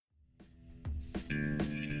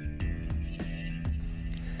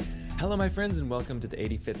Hello, my friends, and welcome to the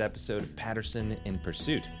 85th episode of Patterson in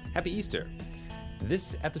Pursuit. Happy Easter.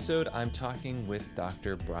 This episode, I'm talking with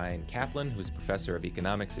Dr. Bryan Caplan, who's a professor of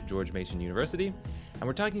economics at George Mason University, and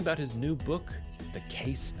we're talking about his new book, The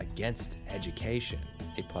Case Against Education,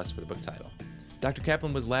 A+ for the book title. Dr.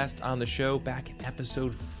 Caplan was last on the show back in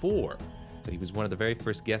episode 4. So he was one of the very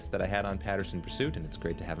first guests that I had on Patterson in Pursuit, and it's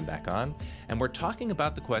great to have him back on. And we're talking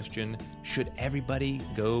about the question, should everybody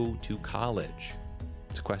go to college?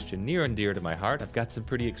 It's a question near and dear to my heart. I've got some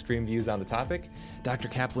pretty extreme views on the topic. Dr.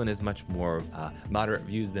 Caplan has much more moderate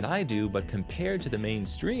views than I do, but compared to the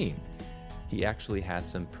mainstream, he actually has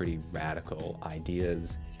some pretty radical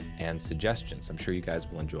ideas and suggestions. I'm sure you guys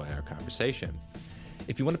will enjoy our conversation.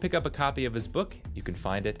 If you want to pick up a copy of his book, you can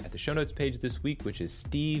find it at the show notes page this week, which is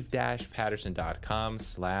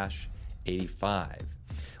steve-patterson.com/85.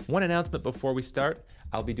 One announcement before we start.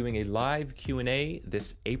 I'll be doing a live Q&A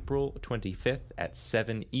this April 25th at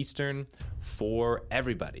 7 Eastern for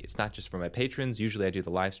everybody. It's not just for my patrons. Usually I do the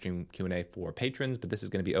live stream Q&A for patrons, but this is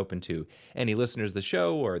going to be open to any listeners of the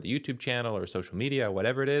show or the YouTube channel or social media or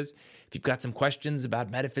whatever it is. If you've got some questions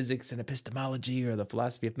about metaphysics and epistemology or the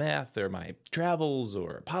philosophy of math or my travels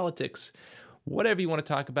or politics, whatever you want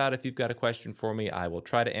to talk about, if you've got a question for me, I will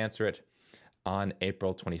try to answer it on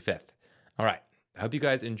April 25th. All right. I hope you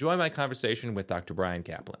guys enjoy my conversation with Dr. Bryan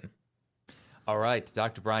Caplan. All right,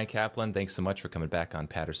 Dr. Bryan Caplan, thanks so much for coming back on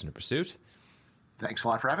Patterson in Pursuit. Thanks a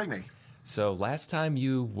lot for having me. So last time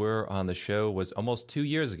you were on the show was almost 2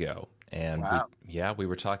 years ago. And wow. we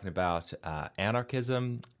were talking about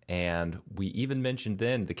anarchism, and we even mentioned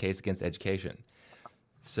then the case against education.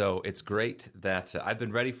 So it's great that I've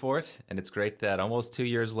been ready for it, and it's great that almost 2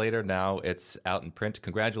 years later now it's out in print.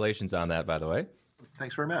 Congratulations on that, by the way.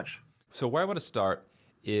 Thanks very much. So where I want to start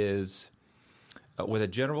is with a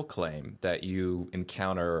general claim that you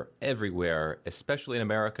encounter everywhere, especially in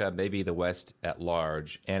America, maybe the West at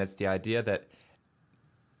large, and it's the idea that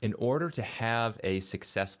in order to have a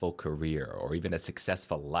successful career or even a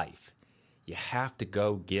successful life, you have to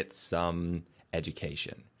go get some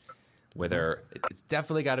education. Whether it's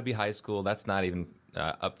definitely got to be high school, that's not even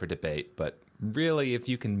up for debate, but really if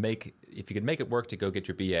you can make it work to go get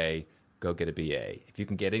your BA, go get a BA. If you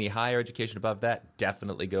can get any higher education above that,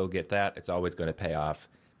 definitely go get that. It's always going to pay off.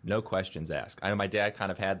 No questions asked. I know my dad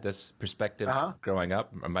kind of had this perspective growing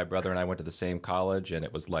up. My brother and I went to the same college, and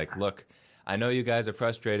it was like, look, I know you guys are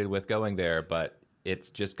frustrated with going there, but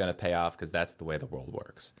it's just going to pay off because that's the way the world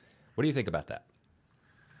works. What do you think about that?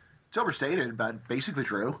 It's overstated, but basically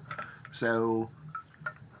true. So,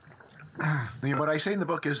 what I say in the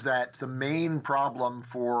book is that the main problem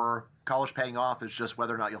for college paying off is just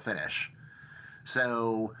whether or not you'll finish.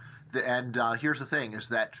 So, here's the thing, is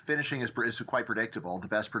that finishing is quite predictable. The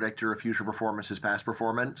best predictor of future performance is past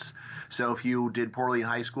performance. So if you did poorly in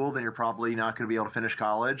high school, then you're probably not going to be able to finish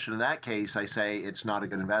college. And in that case, I say it's not a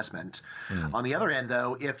good investment. On the other hand,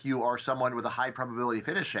 though, if you are someone with a high probability of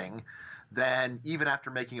finishing, then even after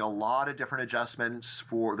making a lot of different adjustments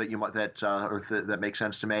that make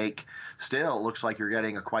sense to make, still it looks like you're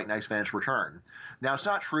getting a quite nice financial return. Now, it's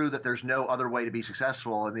not true that there's no other way to be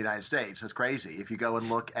successful in the United States. That's crazy. If you go and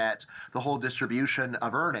look at the whole distribution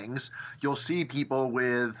of earnings, you'll see people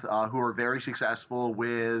with who are very successful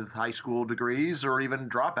with high school degrees or even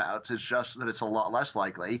dropouts. It's just that it's a lot less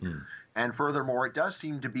likely. And furthermore, it does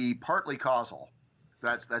seem to be partly causal.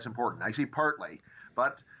 That's important. I see partly,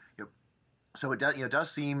 but so it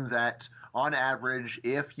does seem that on average,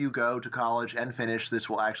 if you go to college and finish, this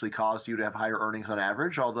will actually cause you to have higher earnings on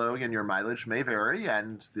average, although again, your mileage may vary,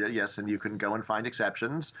 and yes, and you can go and find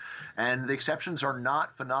exceptions. And the exceptions are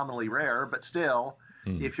not phenomenally rare, but still,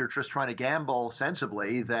 if you're just trying to gamble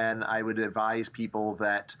sensibly, then I would advise people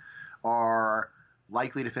that are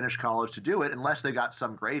likely to finish college to do it, unless they got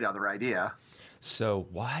some great other idea. So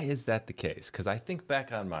why is that the case? Because I think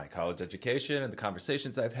back on my college education and the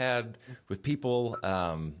conversations I've had with people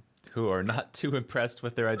who are not too impressed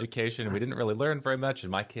with their education. We didn't really learn very much. In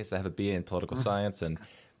my case, I have a BA in political science, and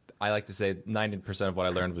I like to say 90% of what I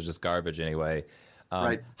learned was just garbage anyway.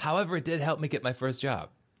 Right. However, it did help me get my first job.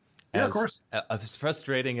 Yeah, of course. As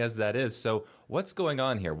frustrating as that is. So what's going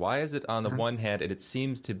on here? Why is it on the one hand, and it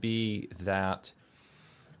seems to be that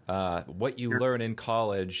what you learn in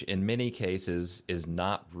college in many cases is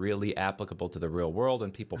not really applicable to the real world,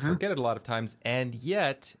 and people forget it a lot of times, and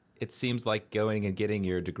yet it seems like going and getting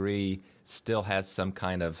your degree still has some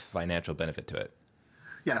kind of financial benefit to it.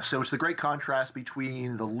 Yeah, so it's the great contrast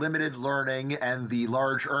between the limited learning and the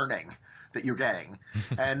large earning that you're getting.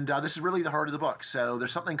 And this is really the heart of the book. So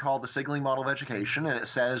there's something called the signaling model of education, and it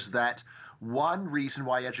says that one reason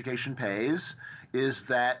why education pays is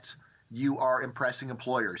that you are impressing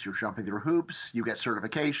employers. You're jumping through hoops, you get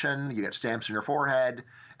certification, you get stamps on your forehead,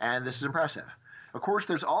 and this is impressive. Of course,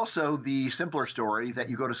 there's also the simpler story that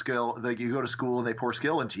you go to school and they pour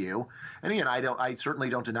skill into you. And again, I certainly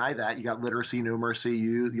don't deny that. You got literacy, numeracy,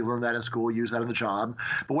 you learn that in school, use that on the job.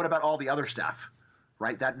 But what about all the other stuff,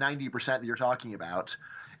 right? That 90% that you're talking about.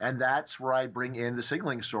 And that's where I bring in the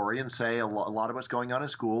signaling story and say a lot of what's going on in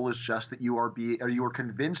school is just that you are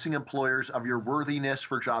convincing employers of your worthiness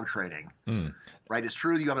for job training. Right? It's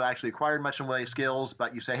true that you haven't actually acquired much in the way of skills,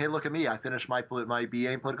 but you say, hey, look at me. I finished my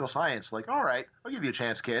BA in political science. Like, all right, I'll give you a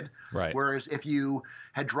chance, kid. Right. Whereas if you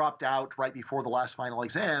had dropped out right before the last final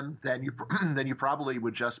exam, then you probably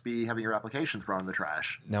would just be having your application thrown in the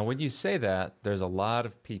trash. Now, when you say that, there's a lot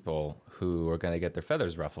of people who are going to get their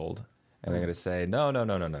feathers ruffled. And they're going to say, no.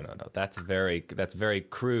 That's very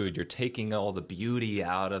crude. You're taking all the beauty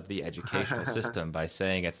out of the educational system by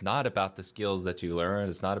saying it's not about the skills that you learn.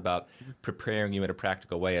 It's not about preparing you in a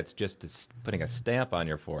practical way. It's just putting a stamp on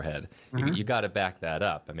your forehead. You got to back that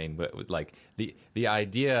up. I mean, like the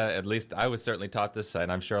idea, at least I was certainly taught this,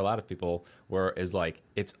 and I'm sure a lot of people were, is like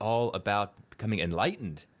it's all about becoming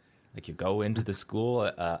enlightened. Like you go into the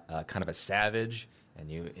school kind of a savage, and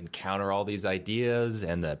you encounter all these ideas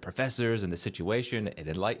and the professors and the situation. It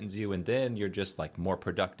enlightens you, and then you're just like more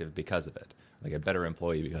productive because of it, like a better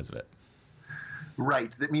employee because of it. Right.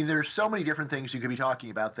 I mean, there's so many different things you could be talking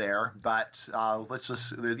about there, but let's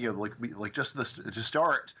just to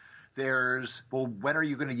start. There's when are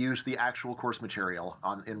you going to use the actual course material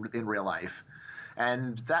in real life?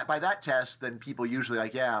 And that by that test, then people usually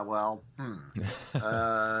like, yeah,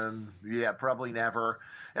 probably never.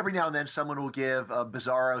 Every now and then someone will give a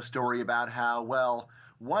bizarro story about how, well,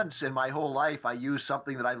 once in my whole life I used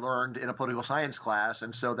something that I learned in a political science class,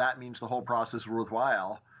 and so that means the whole process is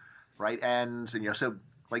worthwhile, right? And so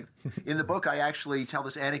like in the book I actually tell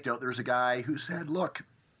this anecdote. There's a guy who said, look,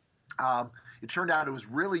 it turned out it was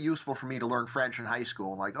really useful for me to learn French in high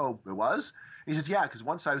school. I'm like, oh, it was? And he says, yeah, because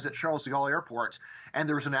once I was at Charles de Gaulle Airport, and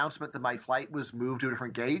there was an announcement that my flight was moved to a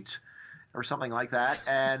different gate or something like that.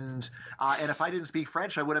 And if I didn't speak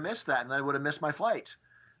French, I would have missed that, and then I would have missed my flight.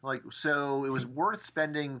 Like, so it was worth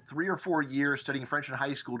spending 3 or 4 years studying French in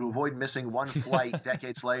high school to avoid missing one flight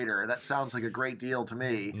decades later. That sounds like a great deal to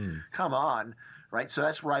me. Come on, right? So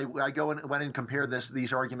that's where I went and compared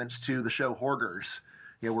these arguments to the show Hoarders.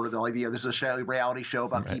 Where there's a reality show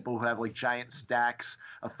about people who have like giant stacks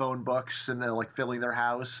of phone books and they're like filling their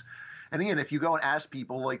house. And again, if you go and ask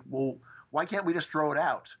people like, well, why can't we just throw it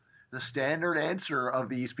out? The standard answer of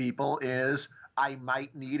these people is, I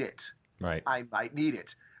might need it. Right. I might need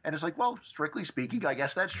it. And it's like, well, strictly speaking, I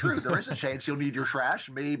guess that's true. There is a chance you'll need your trash.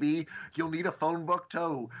 Maybe you'll need a phone book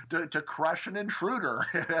to crush an intruder,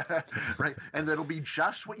 right? And that'll be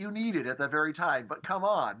just what you needed at that very time. But come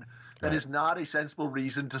on, that is not a sensible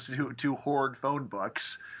reason to hoard phone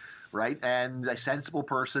books, right? And a sensible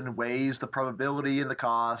person weighs the probability and the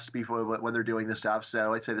cost before when they're doing this stuff.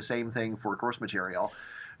 So I'd say the same thing for course material.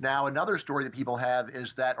 Now, another story that people have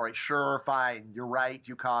is that, all right, sure, fine, you're right,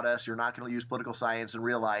 you caught us, you're not going to use political science in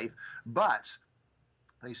real life, but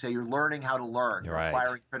they say you're learning how to learn, you're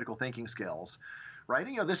acquiring critical thinking skills, right?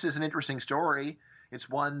 And, this is an interesting story. It's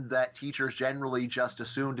one that teachers generally just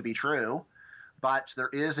assume to be true, but there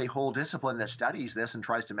is a whole discipline that studies this and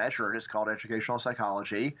tries to measure it. It's called educational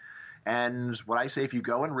psychology. And what I say, if you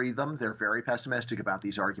go and read them, they're very pessimistic about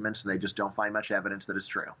these arguments, and they just don't find much evidence that it's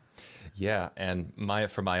true. Yeah, and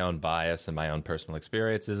for my own bias and my own personal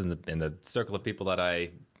experiences and the circle of people that I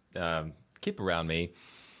keep around me,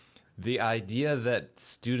 the idea that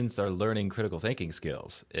students are learning critical thinking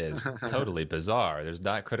skills is totally bizarre. There's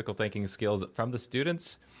not critical thinking skills from the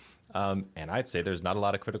students, and I'd say there's not a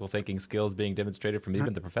lot of critical thinking skills being demonstrated from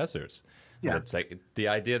even the professors. Yeah. It's like the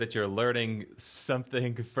idea that you're learning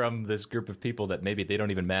something from this group of people that maybe they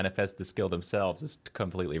don't even manifest the skill themselves is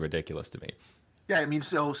completely ridiculous to me. Yeah, I mean,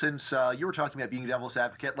 so since you were talking about being devil's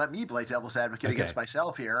advocate, let me play devil's advocate against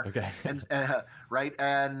myself here. Okay. And right,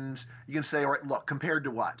 and you can say, all right, look, compared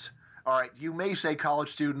to what? All right, you may say college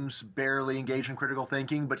students barely engage in critical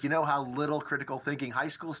thinking, but you know how little critical thinking high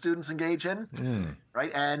school students engage in,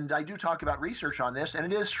 right? And I do talk about research on this,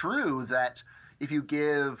 and it is true that if you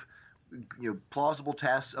give plausible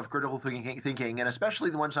tests of critical thinking, and especially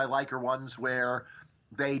the ones I like are ones where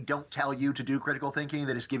they don't tell you to do critical thinking.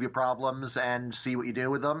 They just give you problems and see what you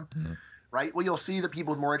do with them, right? Well, you'll see that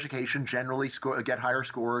people with more education generally get higher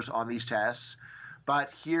scores on these tests.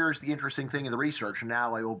 But here's the interesting thing in the research, and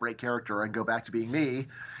now I will break character and go back to being me,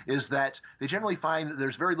 is that they generally find that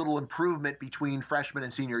there's very little improvement between freshman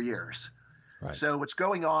and senior years, Right. So what's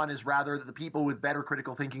going on is rather that the people with better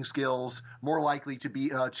critical thinking skills more likely to be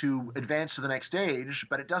to advance to the next stage,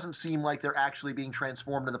 but it doesn't seem like they're actually being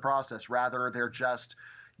transformed in the process. Rather, they're just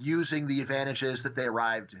using the advantages that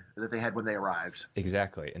they had when they arrived.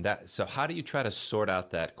 Exactly. And so how do you try to sort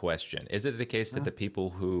out that question? Is it the case that the people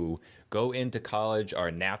who go into college are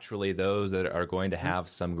naturally those that are going to have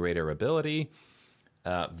some greater ability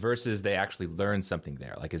versus they actually learn something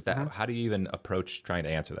there? Like, is that how do you even approach trying to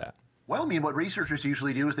answer that? Well, I mean, what researchers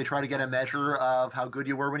usually do is they try to get a measure of how good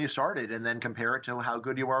you were when you started and then compare it to how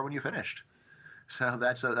good you are when you finished. So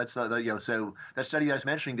that's so that study that I was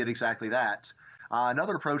mentioning did exactly that.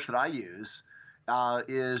 Another approach that I use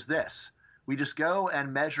is this. We just go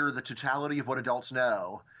and measure the totality of what adults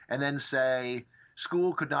know and then say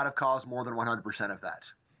school could not have caused more than 100% of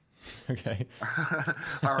that. Okay.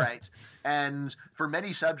 All right. And for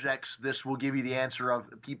many subjects, this will give you the answer of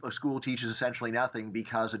school teaches essentially nothing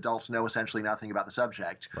because adults know essentially nothing about the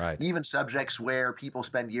subject. Right. Even subjects where people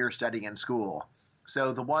spend years studying in school.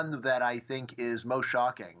 So the one that I think is most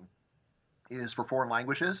shocking is for foreign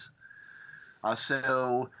languages.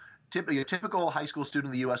 So a typical high school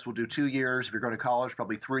student in the U.S. will do 2 years. If you're going to college,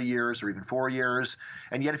 probably 3 years or even 4 years.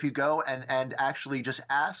 And yet if you go and actually just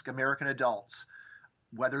ask American adults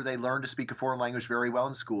whether they learn to speak a foreign language very well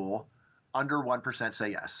in school, under 1%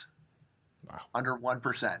 say yes. Wow. Under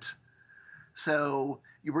 1%. So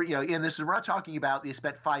we're not talking about they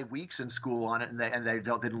spent 5 weeks in school on it and they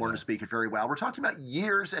didn't learn to speak it very well. We're talking about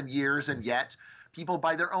years and years, and yet people,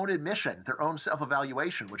 by their own admission, their own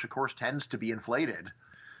self-evaluation, which of course tends to be inflated,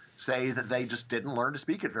 say that they just didn't learn to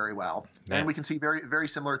speak it very well. Man. And we can see very, very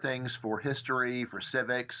similar things for history, for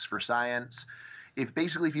civics, for science. If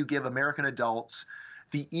you give American adults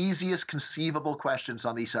the easiest conceivable questions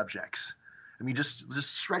on these subjects, I mean, just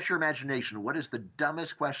stretch your imagination. What is the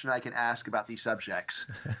dumbest question I can ask about these subjects?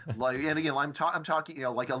 And again, I'm talking,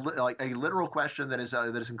 like a literal question that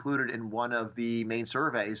is included in one of the main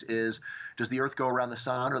surveys is: does the Earth go around the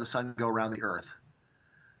sun, or the sun go around the Earth?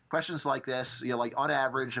 Questions like this, like on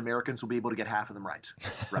average, Americans will be able to get half of them right,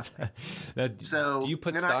 roughly. Now, so, do you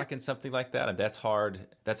put stock in something like that? And that's hard.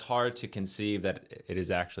 That's hard to conceive that it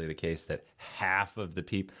is actually the case that half of the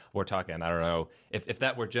people we're talking. I don't know if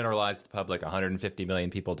that were generalized to the public. 150 million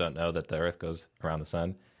people don't know that the Earth goes around the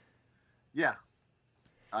sun. Yeah.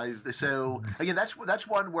 So again, that's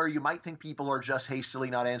one where you might think people are just hastily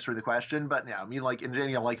not answering the question, but no, I mean,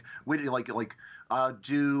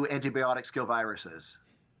 do antibiotics kill viruses?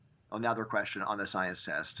 Another question on the science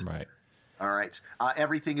test. Right. All right.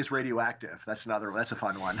 Everything is radioactive. That's a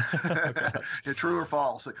fun one. True or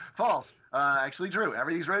false? False. Actually true.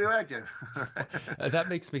 Everything's radioactive. That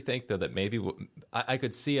makes me think, though, that maybe I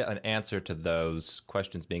could see an answer to those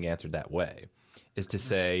questions being answered that way, is to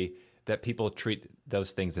say that people treat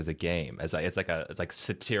those things as a game, it's like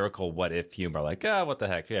satirical what if humor, like, what the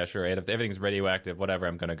heck? Yeah, sure. If everything's radioactive, whatever.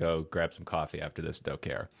 I'm going to go grab some coffee after this. Don't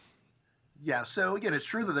care. Yeah. So again, it's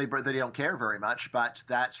true that they don't care very much, but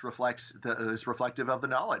is reflective of the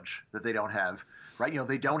knowledge that they don't have, right?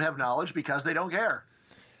 They don't have knowledge because they don't care.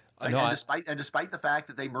 Right? And despite the fact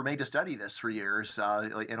that they were made to study this for years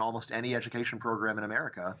in almost any education program in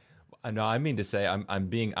America. No, I mean to say I'm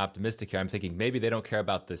being optimistic here. I'm thinking maybe they don't care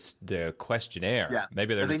about the questionnaire. Yeah.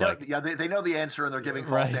 Maybe they're they know the answer and they're giving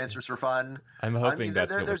false answers for fun. I'm hoping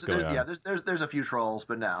that's what's going on. Yeah, there's a few trolls,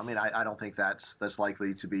 but no, I mean I don't think that's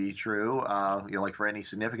likely to be true. Like for any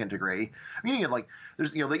significant degree. I mean, again, like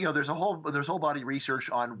there's a whole body of research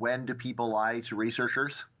on when do people lie to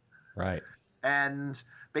researchers. Right. And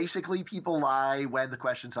basically, people lie when the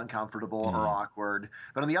question's uncomfortable or awkward.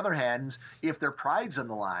 But on the other hand, if their pride's on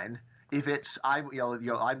the line, if it's I want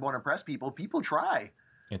to impress people, people try.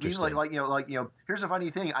 Interesting. I mean, here's a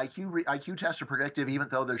funny thing: IQ tests are predictive, even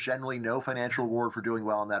though there's generally no financial reward for doing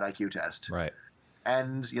well on that IQ test. Right.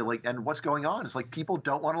 And and what's going on? It's like people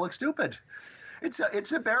don't want to look stupid.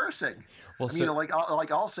 It's embarrassing. Well, I mean,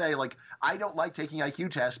 I'll say I don't like taking IQ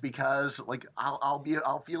tests because I'll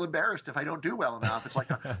feel embarrassed if I don't do well enough. It's like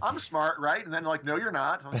I'm smart, right? And then no, you're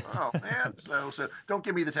not. I'm like, oh man, so don't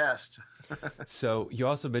give me the test. So you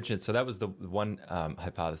also mentioned, so that was the one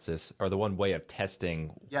hypothesis or the one way of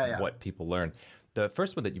testing what people learn. The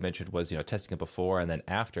first one that you mentioned was testing it before and then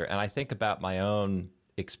after, and I think about my own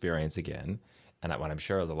experience again. And what I'm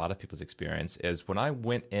sure is a lot of people's experience is when I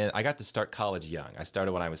went in, I got to start college young. I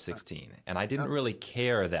started when I was 16, and I didn't really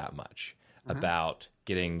care that much about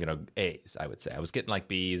getting, A's, I would say. I was getting like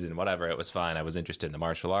B's and whatever. It was fine. I was interested in the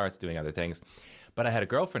martial arts, doing other things. But I had a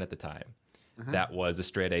girlfriend at the time that was a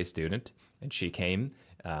straight A student, and she came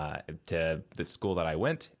to the school that I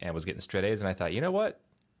went and was getting straight A's. And I thought, you know what?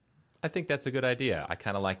 I think that's a good idea. I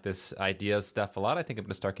kind of like this idea stuff a lot. I think I'm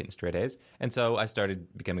going to start getting straight A's. And so I started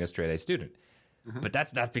becoming a straight A student. But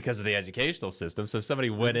that's not because of the educational system. So if somebody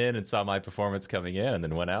went in and saw my performance coming in and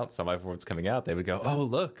then went out, saw my performance coming out, they would go, oh,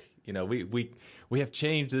 look, we have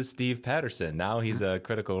changed this Steve Patterson. Now he's a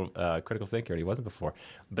critical thinker, and he wasn't before.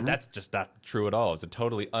 But that's just not true at all. It's a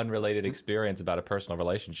totally unrelated experience about a personal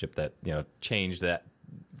relationship that, changed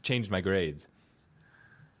my grades.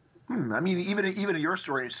 I mean, even in your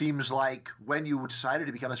story, it seems like when you decided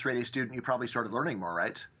to become a straight A student, you probably started learning more,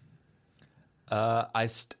 right?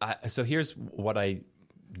 So here's what I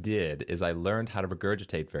did is I learned how to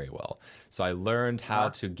regurgitate very well. So I learned how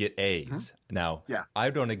to get A's. Now, I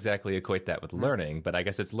don't exactly equate that with learning, but I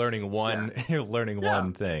guess it's learning one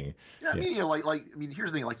one thing. Yeah, I mean,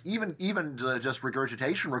 here's the thing. Like even just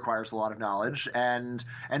regurgitation requires a lot of knowledge, and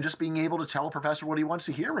just being able to tell a professor what he wants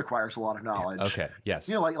to hear requires a lot of knowledge. Okay. Yes.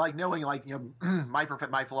 Like knowing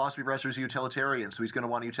my philosophy professor is a utilitarian, so he's going to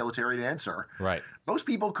want a utilitarian answer. Right. Most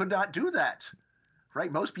people could not do that. Right,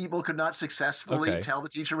 most people could not successfully tell the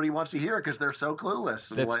teacher what he wants to hear because they're so clueless.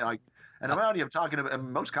 And I'm not even talking about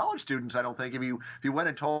most college students. I don't think if you went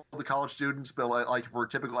and told the college students, like for a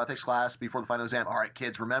typical ethics class before the final exam, all right,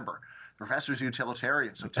 kids, remember, the professor's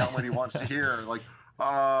utilitarian, so tell him what he wants to hear. Like,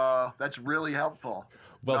 that's really helpful.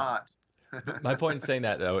 Well, my point in saying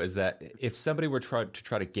that though is that if somebody were to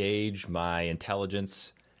try to gauge my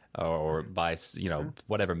intelligence or by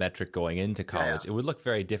whatever metric going into college, it would look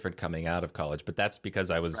very different coming out of college. But that's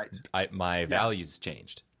because my values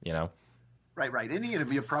changed. Right. And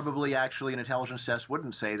you probably actually an intelligence test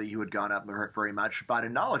wouldn't say that you had gone up very much, but a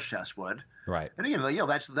knowledge test would. Right. And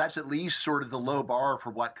that's at least sort of the low bar for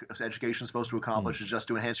what education is supposed to accomplish is just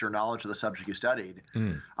to enhance your knowledge of the subject you studied.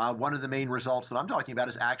 One of the main results that I'm talking about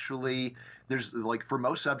is actually there's for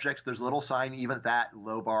most subjects there's a little sign even that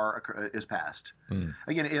low bar is passed.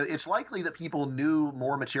 Again, it's likely that people knew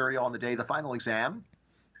more material on the day of the final exam,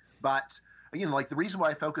 but again, the reason why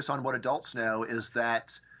I focus on what adults know is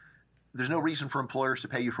that there's no reason for employers to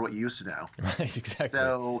pay you for what you used to know. Right, exactly.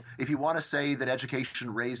 So if you want to say that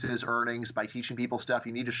education raises earnings by teaching people stuff,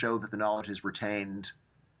 you need to show that the knowledge is retained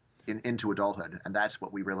into adulthood. And that's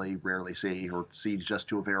what we really rarely see, or see just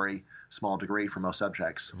to a very small degree for most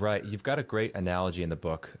subjects. Right. You've got a great analogy in the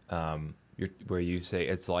book where you say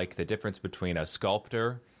it's like the difference between a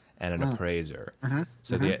sculptor and an appraiser.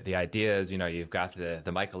 So the idea is, you've got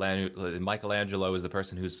the Michelangelo is the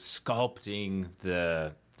person who's sculpting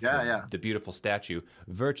the beautiful statue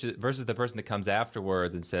versus the person that comes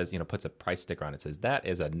afterwards and says, puts a price sticker on it, says that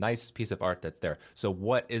is a nice piece of art that's there. So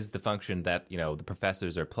what is the function that, the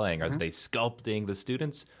professors are playing? Are they sculpting the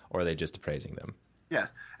students or are they just appraising them?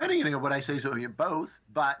 Yes. And what I say is both,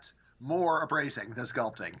 but more appraising than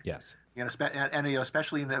sculpting. Yes.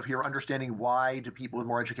 Especially if you're understanding why do people with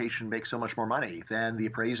more education make so much more money, then the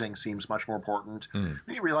appraising seems much more important. And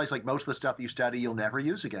you realize most of the stuff you study you'll never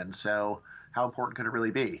use again. So how important could it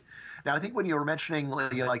really be? Now, I think when you were mentioning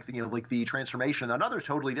the transformation, another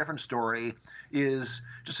totally different story is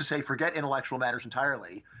just to say forget intellectual matters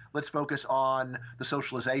entirely. Let's focus on the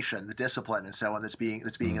socialization, the discipline, and so on that's being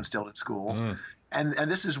instilled in school. And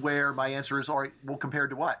this is where my answer is, all right, well, compared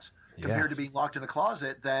to what? Compared to being locked in a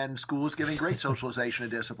closet, then school is giving great socialization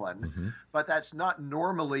and discipline. But that's not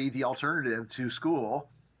normally the alternative to school.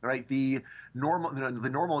 Right, the normal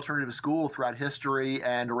alternative to school throughout history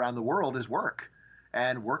and around the world is work,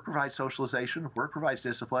 and work provides socialization. Work provides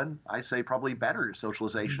discipline. I'd say probably better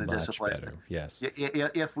socialization and discipline. Much better, yes.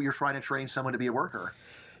 If you're trying to train someone to be a worker.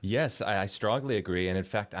 Yes, I strongly agree. And in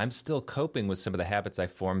fact, I'm still coping with some of the habits I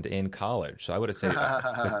formed in college. So I would have said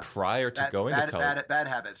prior to going to college. Bad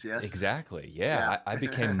habits, yes. Exactly. Yeah. I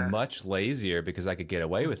became much lazier because I could get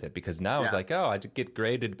away with it. Because now it's I get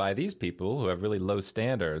graded by these people who have really low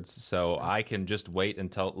standards. So I can just wait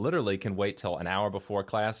till an hour before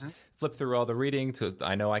class, flip through all the reading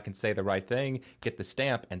I know I can say the right thing, get the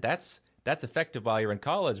stamp. And that's effective while you're in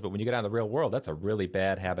college. But when you get out in the real world, that's a really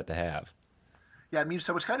bad habit to have. Yeah, I mean,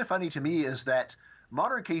 so what's kind of funny to me is that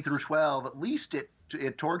modern K through 12, at least it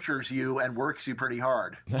tortures you and works you pretty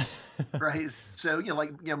hard, right? So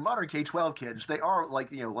modern K-12 kids, they are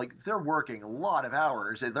they're working a lot of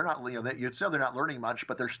hours. They're not you'd say they're not learning much,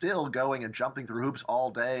 but they're still going and jumping through hoops all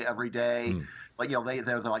day, every day.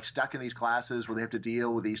 They're stuck in these classes where they have to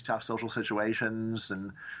deal with these tough social situations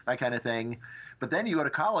and that kind of thing. But then you go to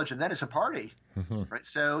college and then it's a party. Right.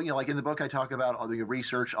 So, in the book, I talk about all the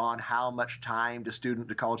research on how much time do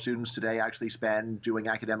college students today actually spend doing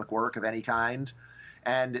academic work of any kind.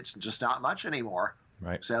 And it's just not much anymore.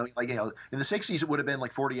 Right. So, in the 60s, it would have been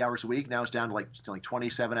 40 hours a week. Now it's down to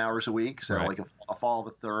 27 hours a week. So, right. A fall of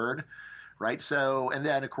a third. right? So, and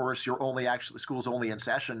then of course school's only in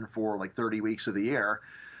session for like 30 weeks of the year.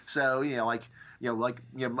 So,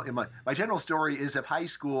 my general story is if high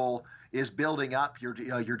school is building up your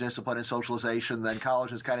discipline and socialization, then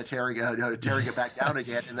college is kind of tearing it back down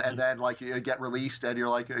again, and then like you get released and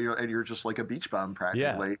you're just like a beach bum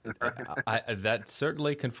practically. Yeah, that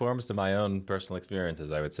certainly conforms to my own personal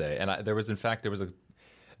experiences, I would say. And there was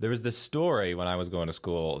this story when I was going to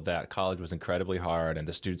school that college was incredibly hard and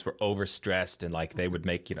the students were overstressed and like they would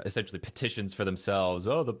make essentially petitions for themselves.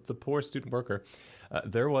 Oh, the poor student worker.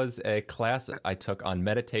 There was a class I took on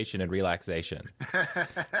meditation and relaxation.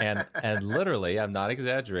 and literally, I'm not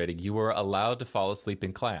exaggerating, you were allowed to fall asleep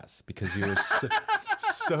in class because you were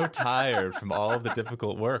so tired from all of the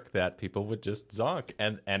difficult work that people would just zonk.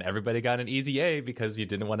 And everybody got an easy A because you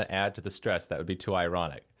didn't want to add to the stress. That would be too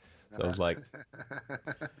ironic. So I was like...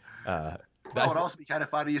 Well, it'd also be kind of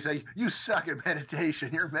funny. You say, you suck at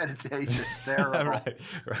meditation. Your meditation's terrible. Right.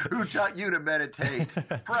 Who taught you to meditate?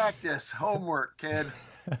 Practice. Homework, kid.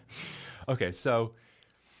 Okay, so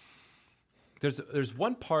there's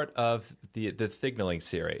one part of the signaling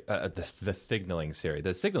theory, the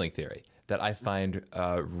signaling theory that I find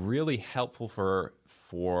really helpful for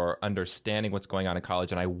understanding what's going on in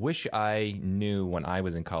college. And I wish I knew when I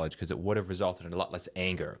was in college because it would have resulted in a lot less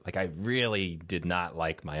anger. Like I really did not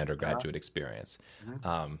like my undergraduate experience.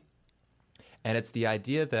 Mm-hmm. And it's the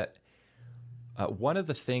idea that one of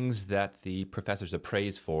the things that the professors are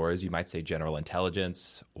praised for is, you might say, general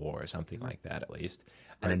intelligence or something like that, at least.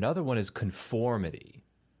 And another one is conformity.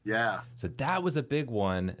 Yeah. So that was a big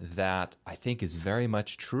one that I think is very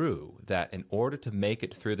much true, that in order to make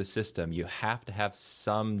it through the system, you have to have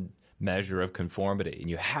some measure of conformity. And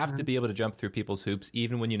you have to be able to jump through people's hoops,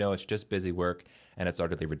 even when you know it's just busy work and it's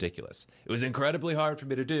utterly ridiculous. It was incredibly hard for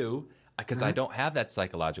me to do because I don't have that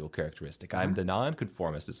psychological characteristic. I'm the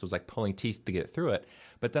nonconformist. This was like pulling teeth to get through it.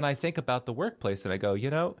 But then I think about the workplace and I go,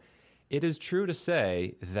 it is true to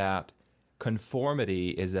say that conformity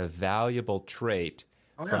is a valuable trait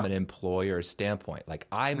from an employer's standpoint. Like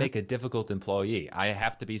I make a difficult employee. I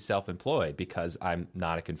have to be self-employed because I'm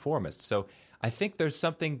not a conformist. So I think there's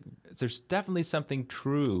definitely something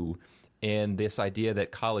true in this idea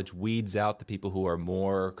that college weeds out the people who are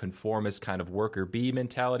more conformist kind of worker bee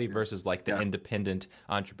mentality versus like the independent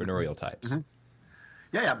entrepreneurial types.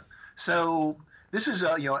 Yeah. So this is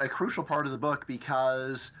a crucial part of the book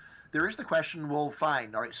because there is the question, well,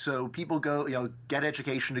 fine. All right, so people go, get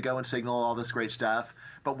education to go and signal all this great stuff,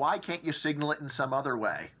 but why can't you signal it in some other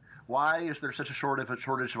way? Why is there such a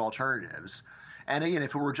shortage of alternatives? And again,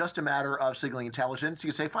 if it were just a matter of signaling intelligence,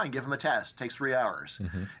 you could say, fine, give them a test. It takes 3 hours.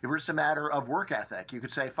 If it were just a matter of work ethic, you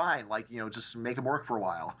could say, fine, just make them work for a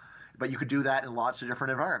while. But you could do that in lots of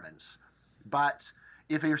different environments. But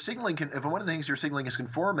if one of the things you're signaling is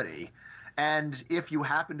conformity, and if you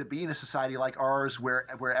happen to be in a society like ours where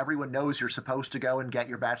everyone knows you're supposed to go and get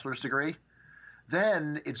your bachelor's degree,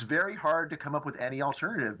 then it's very hard to come up with any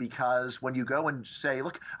alternative, because when you go and say,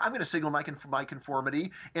 look, I'm going to signal my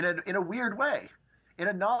conformity in a weird way, in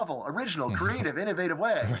a novel, original, creative, innovative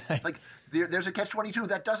way. Right. Like there's a catch-22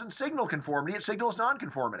 that doesn't signal conformity, it signals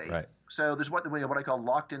nonconformity. Right. So there's what I call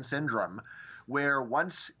locked-in syndrome, where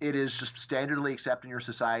once it is just standardly accepted in your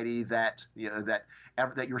society that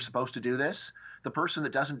you're supposed to do this, the person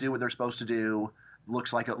that doesn't do what they're supposed to do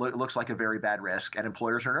looks like a very bad risk, and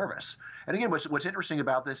employers are nervous. And again, what's interesting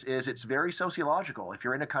about this is it's very sociological. If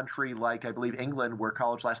you're in a country like, I believe, England, where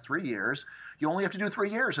college lasts 3 years, you only have to do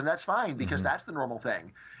 3 years, and that's fine because that's the normal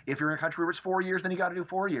thing. If you're in a country where it's 4 years, then you got to do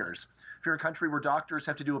 4 years. If you're in a country where doctors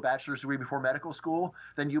have to do a bachelor's degree before medical school,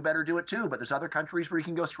 then you better do it too. But there's other countries where you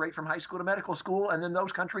can go straight from high school to medical school, and in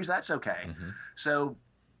those countries, that's okay. So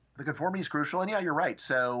the conformity is crucial, and yeah, you're right.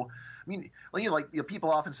 So, I mean,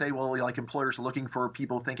 people often say, well, employers are looking for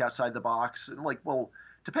people who think outside the box, and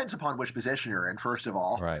depends upon which position you're in. First of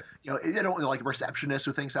all, right? They don't like a receptionist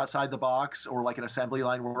who thinks outside the box, or like an assembly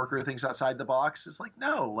line worker who thinks outside the box. It's like,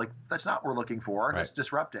 no, that's not what we're looking for. Right. That's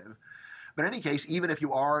disruptive. But in any case, even if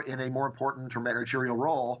you are in a more important or managerial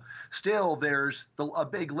role, still there's a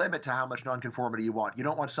big limit to how much nonconformity you want. You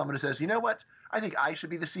don't want someone who says, you know what, I think I should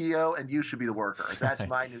be the CEO and you should be the worker. That's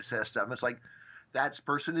my new system. It's like that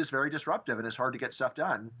person is very disruptive and it's hard to get stuff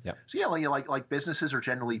done. Yep. So yeah, like businesses are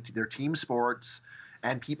generally, they're team sports,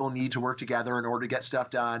 and people need to work together in order to get stuff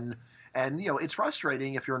done. And it's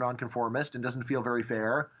frustrating if you're a nonconformist and doesn't feel very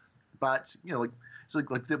fair. But it's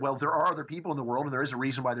well, there are other people in the world, and there is a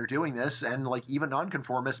reason why they're doing this, and like even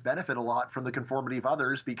nonconformists benefit a lot from the conformity of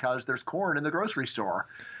others because there's corn in the grocery store.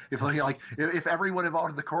 If everyone involved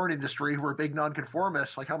in the corn industry were big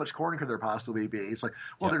nonconformists, like how much corn could there possibly be? It's like,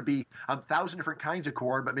 well, there'd be 1,000 different kinds of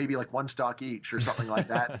corn, but maybe like one stalk each or something like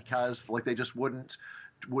that, because like they just wouldn't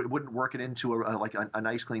work it into a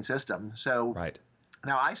nice clean system. So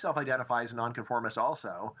now I self-identify as a nonconformist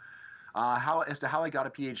also. How I got a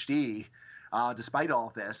PhD, despite all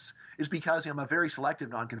of this, is because I'm a very selective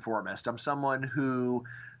nonconformist. I'm someone who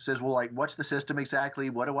says, well, like, what's the system exactly?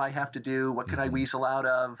 What do I have to do? What can I weasel out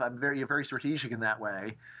of? I'm very strategic in that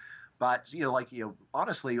way. But,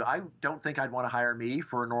 honestly, I don't think I'd want to hire me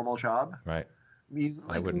for a normal job. Right. I mean,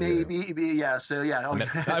 I wouldn't maybe, either. yeah. So yeah,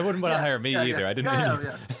 I wouldn't want to hire me either. I didn't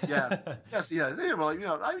mean. Yes, yeah. Well,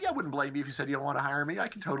 I wouldn't blame you if you said you don't want to hire me. I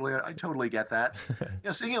totally get that.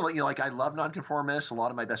 So I love nonconformists. A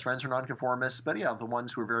lot of my best friends are nonconformists, but the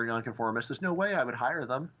ones who are very nonconformists, there's no way I would hire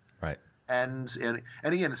them. Right. And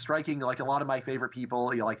again, it's striking. Like a lot of my favorite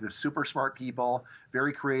people, like the super smart people,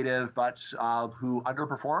 very creative, but who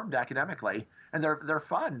underperformed academically. And they're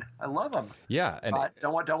fun. I love them. Yeah, and but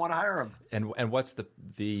don't want to hire them. And what's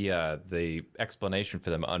the explanation for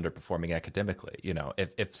them underperforming academically?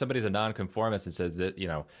 If somebody's a nonconformist and says that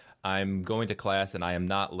I'm going to class and I am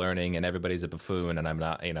not learning and everybody's a buffoon and I'm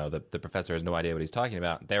not the professor has no idea what he's talking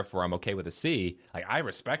about, therefore I'm okay with a C. Like, I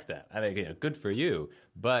respect that. I think good for you,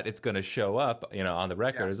 but it's going to show up on the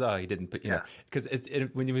record as he didn't because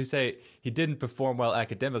when you say he didn't perform well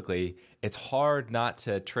academically, it's hard not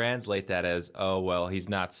to translate that as, oh well, he's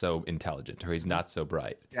not so intelligent or he's not so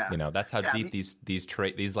bright. That's how deep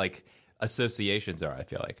these like associations are, I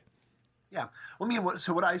feel like. Yeah. Well,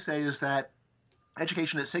 so what I say is that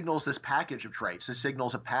education, it signals this package of traits. It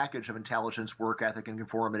signals a package of intelligence, work ethic, and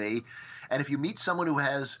conformity. And if you meet someone who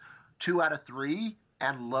has 2 out of 3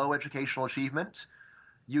 and low educational achievement,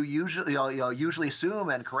 you usually assume,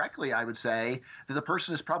 and correctly I would say, that the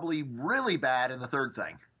person is probably really bad in the third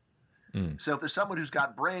thing. So if there's someone who's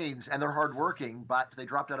got brains and they're hardworking, but they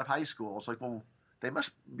dropped out of high school, it's like, well, they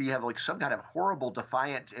must have like some kind of horrible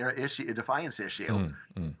defiance issue,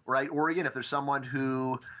 right? Or again, if there's someone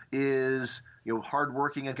who is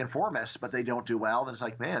hardworking and conformist, but they don't do well, then it's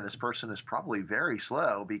like, man, this person is probably very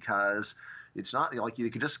slow, because it's not like you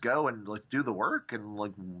could just go and like do the work and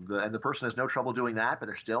and the person has no trouble doing that, but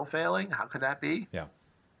they're still failing. How could that be?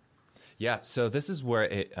 Yeah. So this is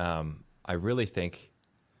where I really think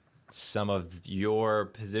some of your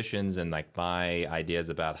positions and like my ideas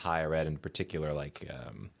about higher ed in particular, like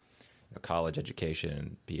college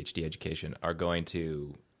education, PhD education, are going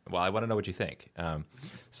to. Well, I want to know what you think.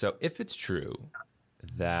 So if it's true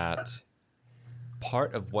that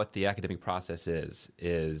part of what the academic process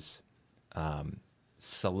is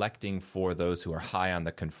selecting for those who are high on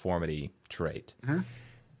the conformity trait,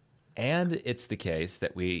 and it's the case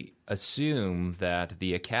that we assume that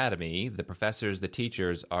the academy, the professors, the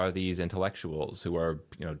teachers, are these intellectuals who are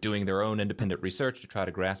doing their own independent research to try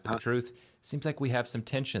to grasp the truth, seems like we have some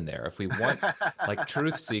tension there. If we want like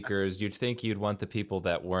truth seekers, you'd think you'd want the people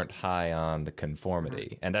that weren't high on the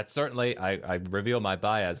conformity. And that's certainly, I reveal my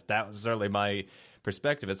bias, that was certainly my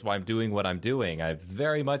perspective. That's why I'm doing what I'm doing. I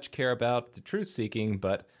very much care about the truth seeking,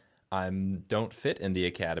 but I don't fit in the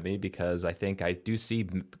academy because I think I do see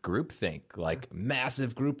groupthink, like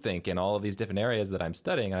massive groupthink in all of these different areas that I'm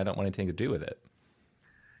studying. And I don't want anything to do with it.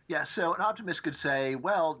 Yeah, so an optimist could say,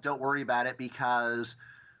 well, don't worry about it because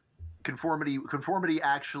conformity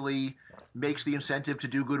actually makes the incentive to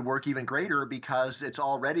do good work even greater because it's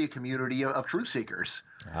already a community of truth seekers.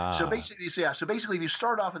 So basically, if you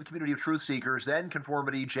start off with a community of truth seekers, then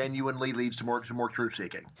conformity genuinely leads to more truth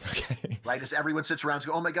seeking. Okay. Right? As everyone sits around and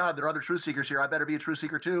goes, oh my God, there are other truth seekers here. I better be a truth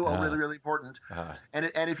seeker too. Oh, really, really important. And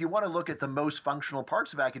if you want to look at the most functional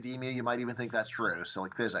parts of academia, you might even think that's true. So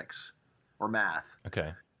like physics or math.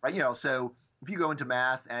 Okay. Right? So if you go into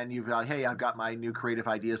math and you've got, hey, I've got my new creative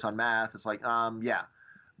ideas on math, it's like,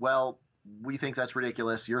 well, we think that's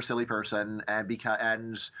ridiculous. You're a silly person, and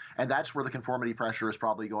that's where the conformity pressure is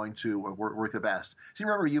probably going to work the best. So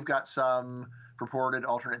remember, you've got some purported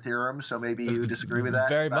alternate theorems, so maybe you disagree with that.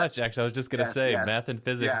 Very much, actually. I was just going to say, math and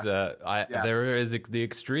physics. There is the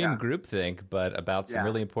extreme groupthink, but about some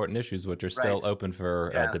really important issues which are still open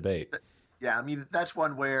for debate. Yeah, I mean, that's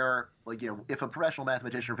one where if a professional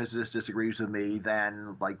mathematician or physicist disagrees with me,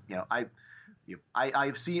 then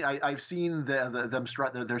I've seen them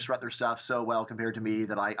strut their stuff so well compared to me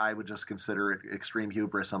that I would just consider it extreme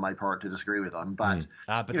hubris on my part to disagree with them. But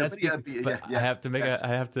I have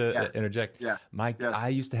to interject. Yeah. I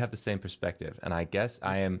used to have the same perspective, and I guess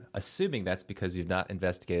I am assuming that's because you've not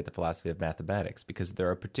investigated the philosophy of mathematics, because there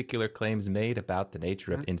are particular claims made about the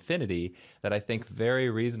nature of infinity that I think very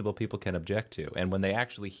reasonable people can object to. And when they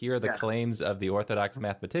actually hear the claims of the orthodox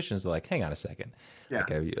mathematicians, they're like, hang on a second. Yeah.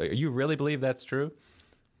 Okay, you really believe that's true?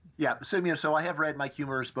 Yeah. So I have read Mike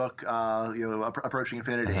Huemer's book, Approaching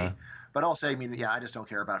Infinity. But I'll say, I just don't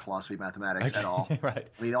care about philosophy of mathematics at all. Right.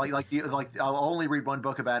 I'll only read one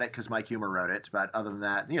book about it because Mike Huemer wrote it. But other than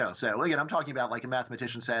that, so again, I'm talking about like a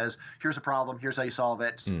mathematician says, here's a problem, here's how you solve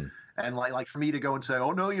it. And like for me to go and say,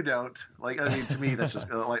 oh, no, you don't. To me, that's just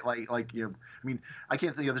I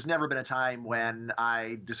can't think there's never been a time when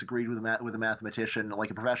I disagreed with a mathematician,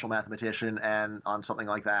 like a professional mathematician, and on something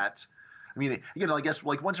like that. I guess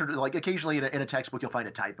once or occasionally in a textbook you'll find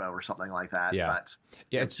a typo or something like that. Yeah, but,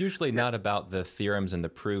 it's usually not about the theorems and the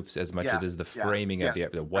proofs as much as it is the framing of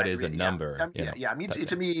what is a number.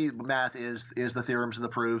 To me, math is the theorems and the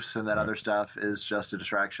proofs, and that other stuff is just a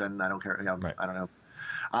distraction. I don't care. I don't know.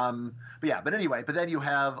 But anyway, then you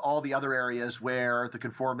have all the other areas where the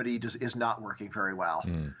conformity is not working very well.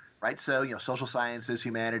 Right. So, social sciences,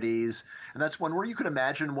 humanities, and that's one where you could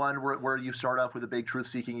imagine one where you start off with a big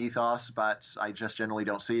truth-seeking ethos, but I just generally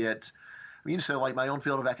don't see it. So like my own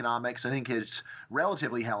field of economics, I think it's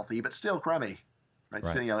relatively healthy, but still crummy. Right.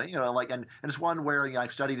 So, and it's one where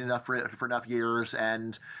I've studied enough for enough years,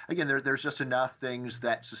 and again, there's just enough things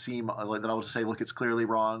that seem that I'll just say, look, it's clearly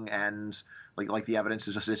wrong, and like the evidence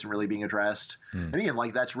isn't really being addressed. And again,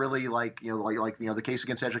 that's really the case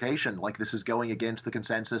against education. Like this is going against the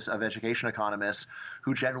consensus of education economists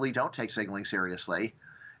who generally don't take signaling seriously.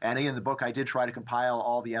 And in the book, I did try to compile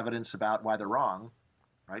all the evidence about why they're wrong.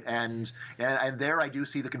 Right. And there I do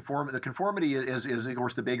see the conformity. The conformity is of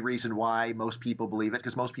course the big reason why most people believe it,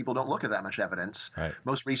 because most people don't look at that much evidence. Right.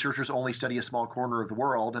 Most researchers only study a small corner of the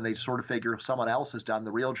world, and they sort of figure someone else has done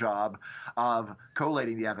the real job of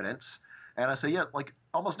collating the evidence. And I say,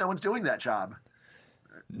 almost no one's doing that job.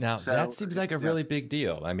 Now, that seems like a really big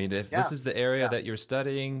deal. If this is the area that you're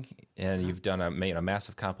studying, and you've done a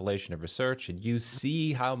massive compilation of research, and you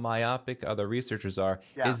see how myopic other researchers are,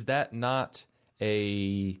 is that not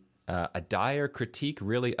a dire critique,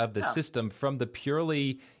 really, of the system from the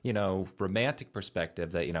purely, romantic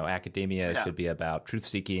perspective that, academia should be about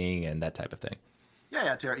truth-seeking and that type of thing?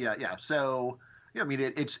 Yeah. So,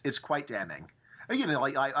 it's quite damning.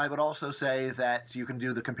 I would also say that you can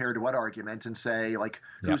do the compare to what argument and say,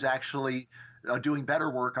 who's actually doing better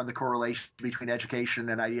work on the correlation between education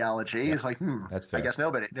and ideology. It's that's fair. I guess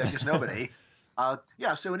nobody.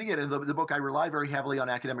 So, and again, in the book, I rely very heavily on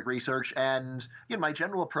academic research. And again, my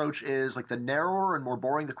general approach is the narrower and more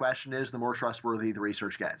boring the question is, the more trustworthy the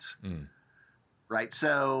research gets. Right.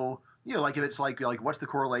 So, if it's what's the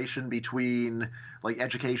correlation between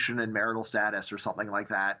education and marital status or something like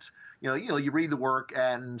that? You read the work,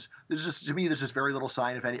 and there's just very little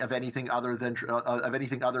sign of anything other than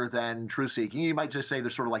truth seeking. You might just say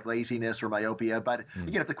there's sort of laziness or myopia, but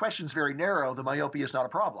again, if the question's very narrow, the myopia is not a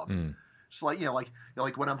problem. It's like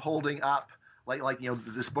when I'm holding up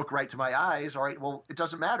this book right to my eyes. All right, well, it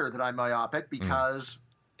doesn't matter that I'm myopic because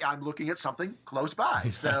I'm looking at something close by,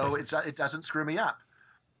 so it doesn't screw me up.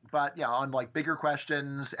 But on bigger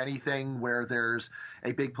questions, anything where there's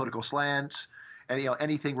a big political slant. And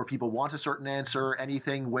anything where people want a certain answer,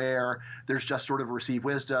 anything where there's just sort of received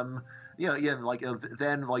wisdom,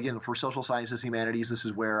 then for social sciences, humanities, this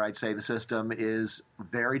is where I'd say the system is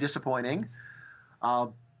very disappointing.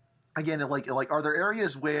 Again, are there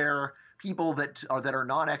areas where people that are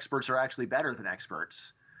non-experts are actually better than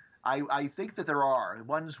experts? I think that there are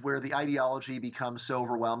ones where the ideology becomes so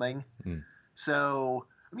overwhelming. So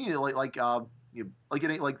this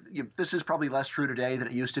is probably less true today than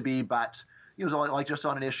it used to be, but. Just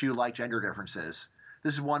on an issue like gender differences.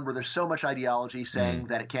 This is one where there's so much ideology saying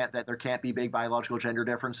that there can't be big biological gender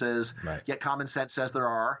differences, yet common sense says there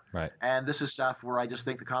are. Right. And this is stuff where I just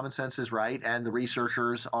think the common sense is right, and the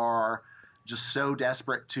researchers are just so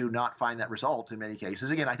desperate to not find that result in many cases.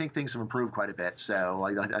 Again, I think things have improved quite a bit. So,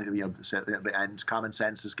 and common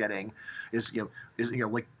sense is getting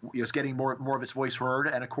more of its voice heard.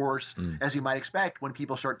 And of course, as you might expect, when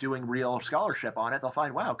people start doing real scholarship on it, they'll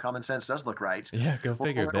find, wow, common sense does look right. Yeah, go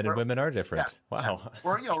figure. Men and women are different. Yeah, wow.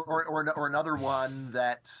 Or another one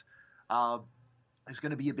that is going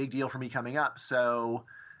to be a big deal for me coming up. So.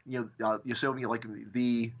 like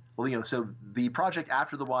so the project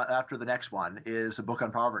after the next one is a book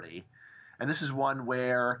on poverty. And this is one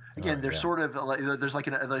where, again, there's sort of there's like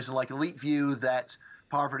an elite view that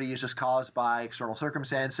poverty is just caused by external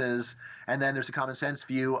circumstances, and then there's a common sense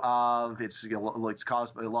view of it's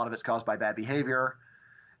caused, a lot of it's caused by bad behavior.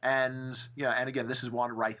 And and again, this is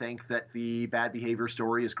one where I think that the bad behavior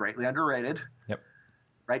story is greatly underrated. Yep.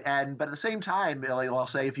 Right. But at the same time, I'll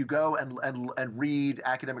say if you go and read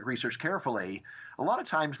academic research carefully, a lot of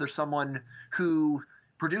times there's someone who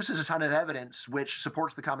produces a ton of evidence which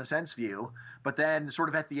supports the common sense view, but then sort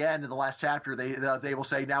of at the end in the last chapter, they will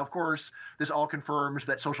say, now, of course, this all confirms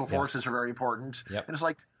that social forces are very important. Yep. And it's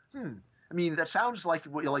like, I mean, that sounds like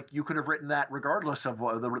you could have written that regardless of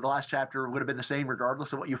the last chapter would have been the same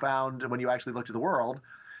regardless of what you found when you actually looked at the world.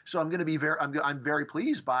 So I'm going to be I'm very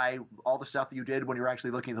pleased by all the stuff that you did when you were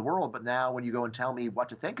actually looking at the world. But now when you go and tell me what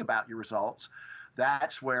to think about your results,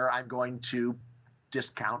 that's where I'm going to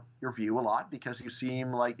discount your view a lot, because it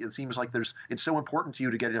seems like it's so important to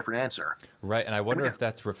you to get a different answer. Right. And I wonder if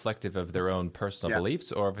that's reflective of their own personal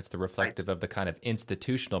beliefs, or if it's the reflective of the kind of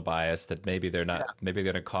institutional bias that maybe they're not, maybe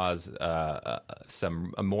they're going to cause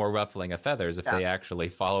some more ruffling of feathers if they actually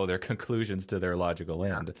follow their conclusions to their logical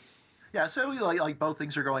end. Yeah, so like both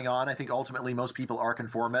things are going on. I think ultimately most people are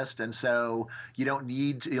conformist, and so you don't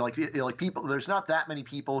need to, like people. There's not that many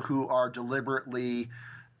people who are deliberately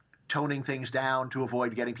toning things down to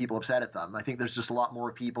avoid getting people upset at them. I think there's just a lot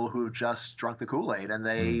more people who've just drunk the Kool-Aid, and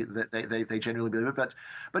they genuinely believe it. But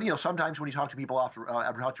sometimes when you talk to people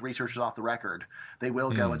talk to researchers off the record, they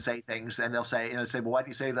will go and say things, and they'll say, well, why didn't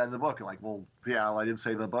you say that in the book? You're like, well, yeah, I didn't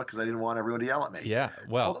say it in the book because I didn't want everyone to yell at me. Yeah,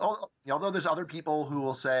 well, although there's other people who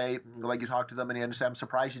will say, like, you talk to them and you say, I'm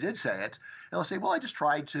surprised you did say it, and they'll say, well, I just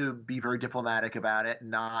tried to be very diplomatic about it,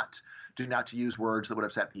 not to use words that would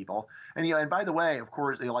upset people. And and by the way, of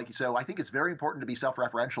course, so I think it's very important to be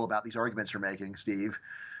self-referential about these arguments you're making, Steve.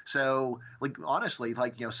 So, honestly,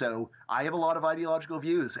 so I have a lot of ideological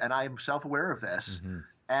views, and I'm self-aware of this. Mm-hmm.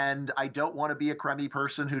 And I don't want to be a crummy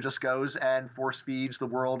person who just goes and force feeds the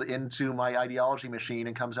world into my ideology machine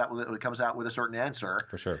and comes out with a certain answer.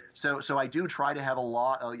 For sure. So I do try to have a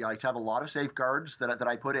lot. I have a lot of safeguards that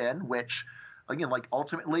I put in, which, again,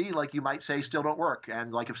 ultimately, you might say, still don't work.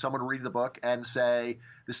 And if someone read the book and say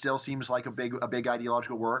this still seems like a big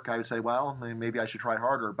ideological work, I would say, well, maybe I should try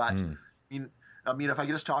harder. But I mean, if I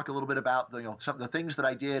could just talk a little bit about some of the things that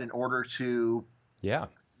I did in order to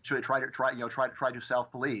try to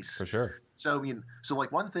self-police. For sure. So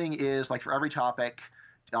one thing is, for every topic,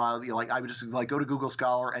 I would just go to Google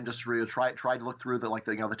Scholar and just try to look through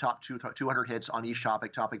the top 200 hits on each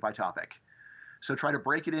topic by topic. So try to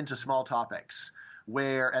break it into small topics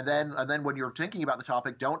and then when you're thinking about the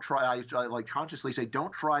topic, consciously say,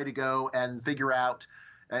 don't try to go and figure out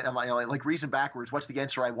and reason backwards, what's the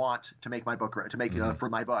answer I want to make my book for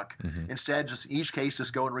my book. Mm-hmm. Instead, just each case,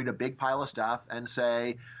 just go and read a big pile of stuff and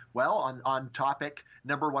say, well, on topic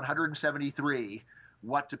number 173,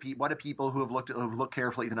 what do people who have looked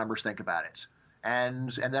carefully at the numbers think about it? And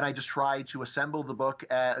then I just try to assemble the book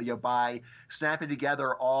by snapping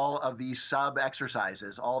together all of these sub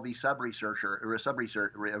exercises, all these pieces of sub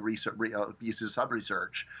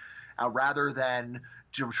research, rather than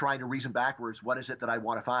trying to reason backwards. What is it that I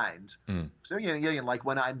want to find? So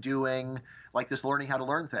when I'm doing this learning how to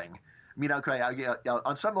learn thing. I mean, okay,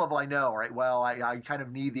 on some level I know, right? Well, I kind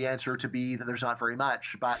of need the answer to be that there's not very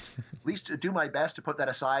much, but at least do my best to put that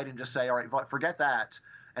aside and just say, all right, forget that.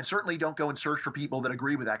 And certainly don't go and search for people that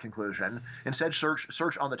agree with that conclusion. Instead,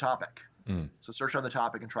 search on the topic. So search on the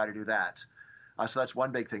topic and try to do that. So that's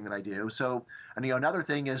one big thing that I do. So, and another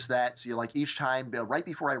thing is that each time, right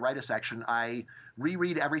before I write a section, I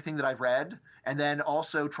reread everything that I've read, and then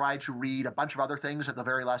also try to read a bunch of other things at the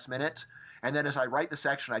very last minute. And then as I write the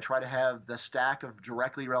section, I try to have the stack of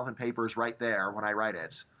directly relevant papers right there when I write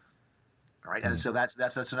it. All right, and so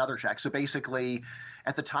that's another check. So basically,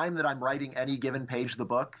 at the time that I'm writing any given page of the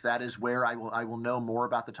book, that is where I will know more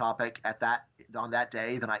about the topic on that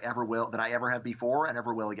day than I ever have before and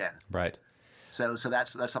ever will again. Right. So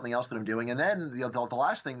that's something else that I'm doing. And then the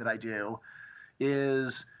last thing that I do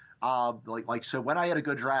is so when I had a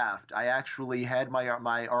good draft, I actually had my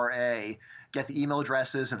RA get the email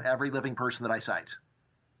addresses of every living person that I cite.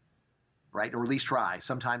 Right, or at least try.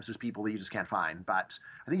 Sometimes there's people that you just can't find, but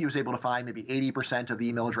I think he was able to find maybe 80% of the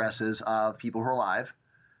email addresses of people who are alive.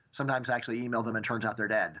 Sometimes I actually email them and turns out they're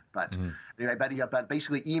dead. But anyway, but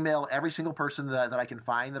basically email every single person that I can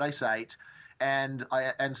find that I cite, and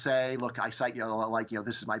say, look, I cite,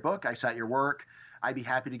 this is my book. I cite your work. I'd be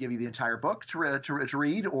happy to give you the entire book to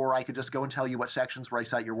read, or I could just go and tell you what sections where I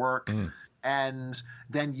cite your work, and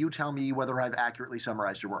then you tell me whether I've accurately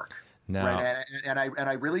summarized your work. No. Right? And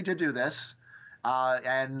I really did do this,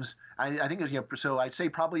 and I think so I'd say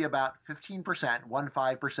probably about 15%,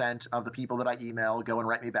 15% of the people that I email go and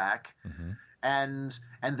write me back. And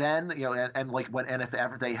then if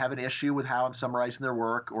ever they have an issue with how I'm summarizing their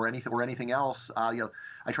work or anything else,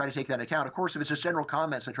 I try to take that into account. Of course, if it's just general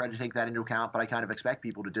comments, I try to take that into account, but I kind of expect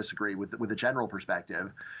people to disagree with the general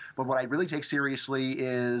perspective. But what I really take seriously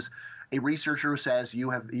is a researcher who says you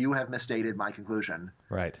have misstated my conclusion.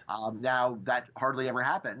 Right. Now that hardly ever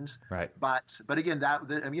happened. Right. But again,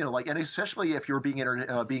 and especially if you're being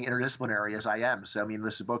interdisciplinary as I am. So I mean,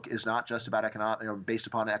 this book is not just about based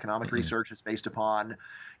upon economic research. It's based upon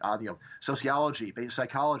sociology,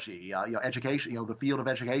 psychology, education, the field of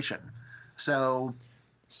education. So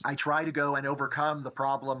I try to go and overcome the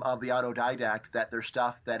problem of the autodidact, that there's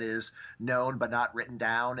stuff that is known but not written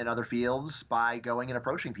down in other fields, by going and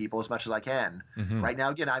approaching people as much as I can. Right now,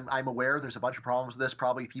 again, I'm aware there's a bunch of problems with this.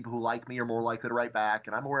 Probably people who like me are more likely to write back,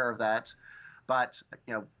 and I'm aware of that. But,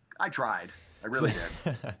 I tried. I really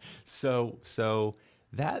did. So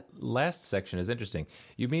that last section is interesting.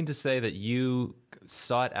 You mean to say that you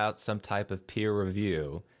sought out some type of peer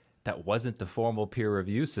review that wasn't the formal peer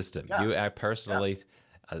review system? Yeah. You personally... Yeah.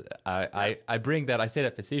 I bring that, I say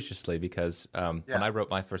that facetiously because when I wrote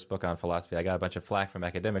my first book on philosophy, I got a bunch of flack from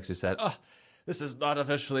academics who said, oh, this is not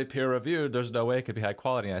officially peer reviewed. There's no way it could be high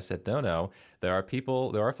quality. And I said, no. There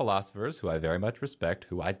are philosophers who I very much respect,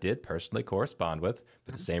 who I did personally correspond with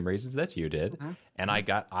for the same reasons that you did. And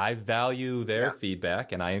I value their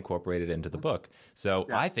feedback, and I incorporate it into the book. So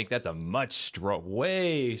I think that's a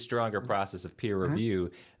way stronger process of peer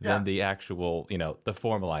review than the actual, the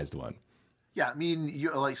formalized one. Yeah, I mean,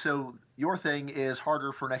 so your thing is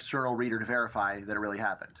harder for an external reader to verify that it really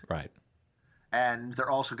happened. Right. And they're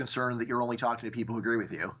also concerned that you're only talking to people who agree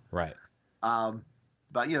with you. Right. But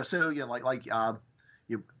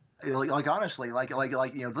honestly, listening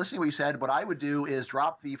to what you said, what I would do is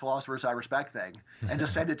drop the philosophers I respect thing and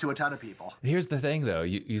just send it to a ton of people. Here's the thing, though.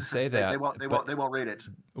 You say that they won't read it.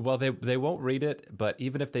 Well, they won't read it, but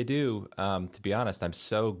even if they do, to be honest, I'm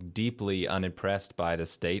so deeply unimpressed by the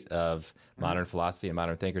state of modern philosophy and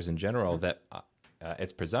modern thinkers in general that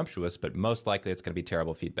it's presumptuous, but most likely it's going to be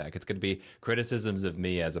terrible feedback. It's going to be criticisms of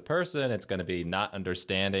me as a person. It's going to be not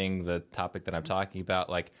understanding the topic that I'm talking about.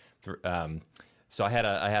 So I had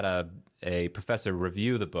a professor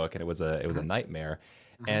review the book, and it was a nightmare,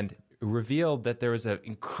 and revealed that there was an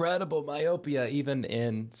incredible myopia even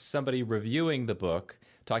in somebody reviewing the book,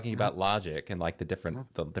 talking about logic and the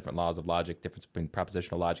different laws of logic, difference between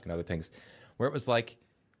propositional logic and other things, where it was like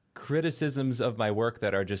criticisms of my work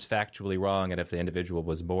that are just factually wrong, and if the individual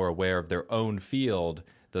was more aware of their own field,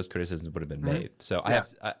 those criticisms would have been made. So I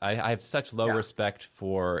have such low respect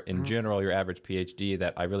for, in general, your average PhD,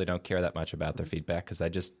 that I really don't care that much about their feedback, because I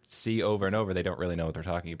just see over and over they don't really know what they're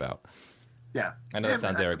talking about. Yeah, I know that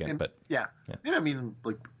sounds arrogant, but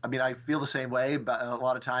I feel the same way, but a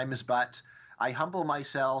lot of times, but I humble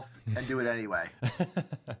myself and do it anyway.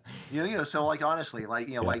 So honestly,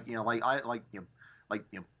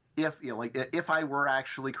 if I were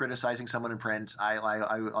actually criticizing someone in print,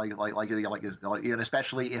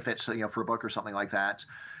 especially if it's for a book or something like that,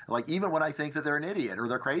 even when I think that they're an idiot or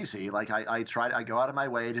they're crazy, I go out of my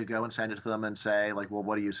way to go and send it to them and say well,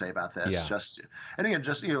 what do you say about this?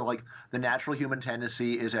 The natural human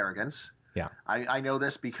tendency is arrogance. Yeah, I know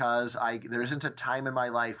this because there isn't a time in my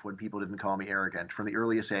life when people didn't call me arrogant from the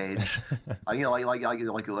earliest age.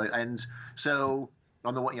 And so.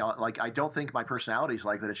 On the I don't think my personality is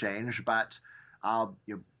likely to change, but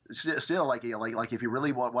still, if you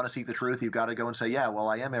really want to seek the truth, you've got to go and say, yeah, well,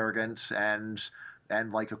 I am arrogant, and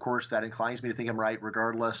of course that inclines me to think I'm right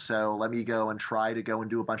regardless. So let me go and try to go and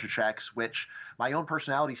do a bunch of checks, which my own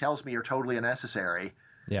personality tells me are totally unnecessary.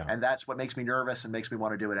 Yeah, and that's what makes me nervous and makes me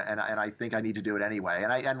want to do it, and I think I need to do it anyway.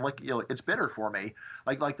 And it's bitter for me.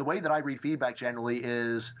 Like the way that I read feedback generally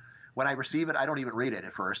is, when I receive it, I don't even read it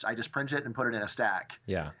at first. I just print it and put it in a stack.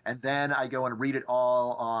 Yeah. And then I go and read it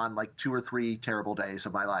all on 2 or 3 terrible days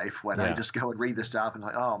of my life when I just go and read the stuff and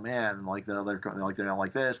oh man, they don't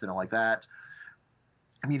like this, they don't like that.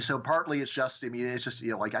 I mean, so partly it's just, I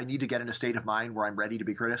need to get in a state of mind where I'm ready to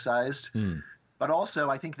be criticized. But also,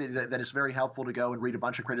 I think that it's very helpful to go and read a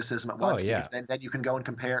bunch of criticism at once. Oh, yeah. Because then you can go and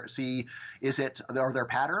compare, see, are there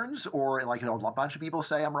patterns, or like, a bunch of people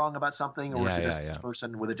say I'm wrong about something, or is it just this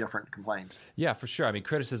person with a different complaint? Yeah, for sure. I mean,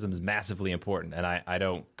 criticism is massively important, and I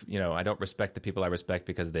don't respect the people I respect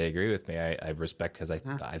because they agree with me. I respect because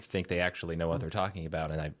I think they actually know what they're talking about,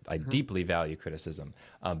 and I deeply value criticism.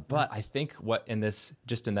 But I think in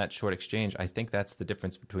that short exchange, I think that's the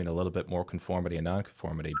difference between a little bit more conformity and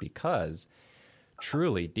nonconformity, because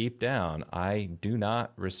truly, deep down, I do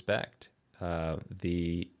not respect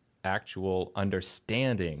the actual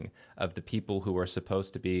understanding of the people who are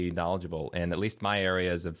supposed to be knowledgeable in at least my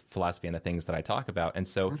areas of philosophy and the things that I talk about. And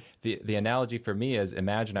so the analogy for me is,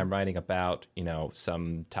 imagine I'm writing about,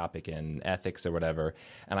 some topic in ethics or whatever,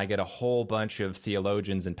 and I get a whole bunch of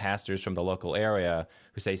theologians and pastors from the local area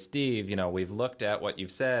who say, Steve, we've looked at what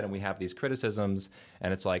you've said and we have these criticisms.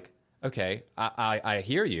 And it's like, okay, I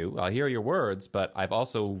hear you. I hear your words, but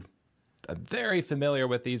I'm very familiar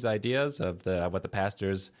with these ideas of the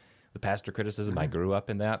pastor criticism. I grew up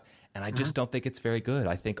in that, and I just don't think it's very good.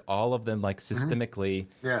 I think all of them, like, systemically,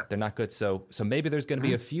 they're not good. So maybe there's going to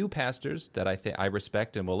be a few pastors that I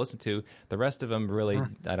respect and will listen to. The rest of them, really,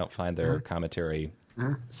 I don't find their commentary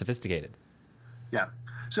sophisticated. Yeah.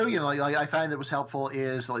 So, I find that was helpful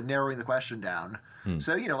is like narrowing the question down.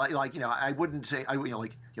 So, I wouldn't say,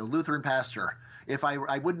 Lutheran pastor, if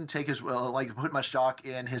I wouldn't take put much stock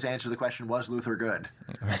in his answer to the question, was Luther good?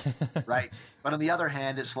 Right. But on the other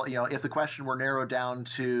hand, it's if the question were narrowed down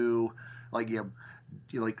to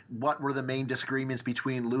what were the main disagreements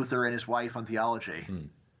between Luther and his wife on theology?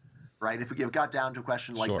 Right. If we got down to a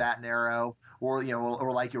question like that narrow, or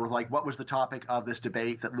what was the topic of this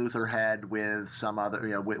debate that Luther had with some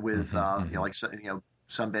other,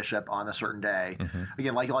 some bishop on a certain day.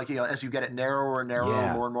 Again, as you get it narrower and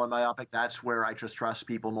narrower, more and more myopic, that's where I just trust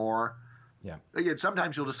people more. Yeah. Again,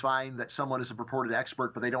 sometimes you'll just find that someone is a purported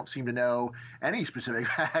expert, but they don't seem to know any specific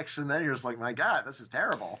facts, and then you're just like, my God, this is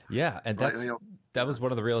terrible. Yeah, and that was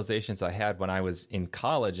one of the realizations I had when I was in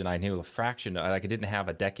college, and I knew a fraction. I didn't have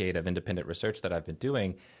a decade of independent research that I've been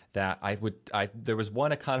doing. That there was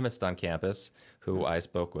one economist on campus who I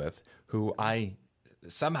spoke with, who I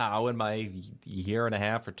somehow in my year and a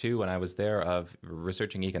half or two when I was there of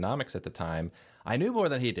researching economics at the time, I knew more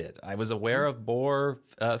than he did. I was aware of more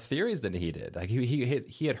theories than he did. Like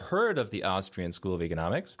he had heard of the Austrian School of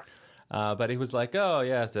Economics, but he was like, oh,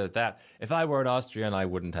 yes, that if I were an Austrian, I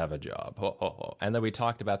wouldn't have a job. And then we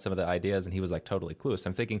talked about some of the ideas, and he was like totally clueless.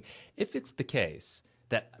 I'm thinking, if it's the case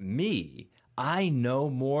that I know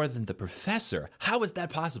more than the professor, how is that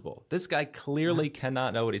possible? This guy clearly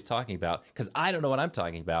cannot know what he's talking about, because I don't know what I'm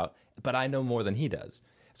talking about, but I know more than he does.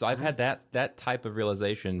 So I've had that type of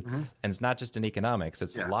realization, and it's not just in economics.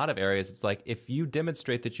 It's a lot of areas. It's like, if you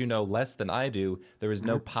demonstrate that you know less than I do, there is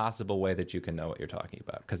no possible way that you can know what you're talking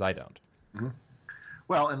about, because I don't.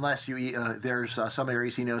 Well, unless there's some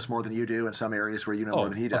areas he knows more than you do, and some areas where you know more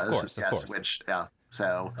than he does. Of course.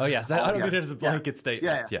 So. Oh yes, I don't mean it as a blanket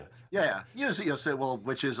statement. Yeah.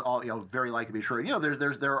 Which is all very likely to be true.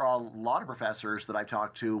 There are a lot of professors that I've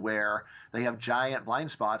talked to where they have giant blind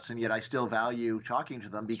spots, and yet I still value talking to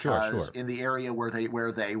them because in the area where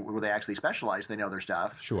they actually specialize, they know their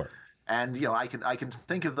stuff. Sure. And I can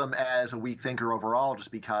think of them as a weak thinker overall,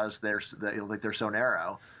 just because they're so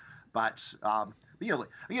narrow. But honestly,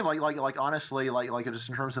 just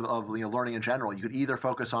in terms of learning in general, you could either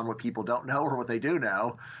focus on what people don't know or what they do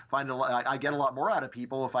know. I get a lot more out of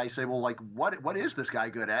people if I say, well, what is this guy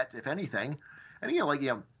good at, if anything? And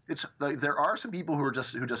it's there are some people who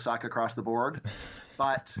just suck across the board,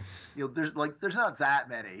 but there's not that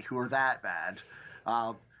many who are that bad.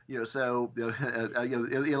 It's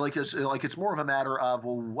more of a matter of,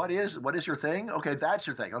 well, what is your thing? Okay, that's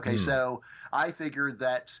your thing. Okay, so I figured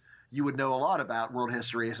that you would know a lot about world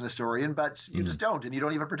history as an historian, but you just don't, and you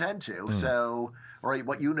don't even pretend to. So, all right,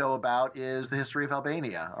 what you know about is the history of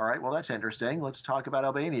Albania. All right, well, that's interesting. Let's talk about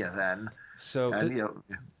Albania then. So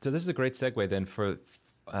this is a great segue then for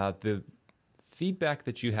the feedback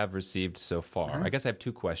that you have received so far. I guess I have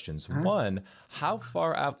two questions. One, how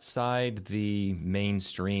far outside the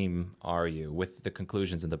mainstream are you with the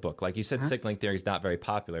conclusions in the book? Like you said, signaling theory is not very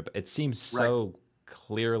popular, but it seems so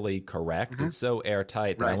clearly correct. It's so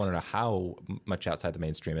airtight that I want to know how much outside the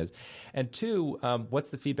mainstream is. And two, what's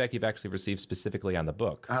the feedback you've actually received specifically on the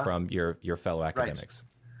book from your fellow academics?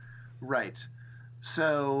 Right.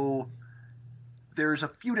 So there's a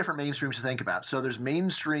few different mainstreams to think about. So there's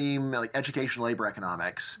mainstream education labor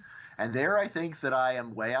economics, And there, I think that I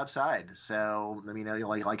am way outside. So, I mean,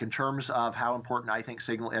 like in terms of how important I think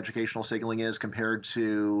educational signaling is compared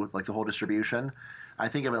to like the whole distribution, I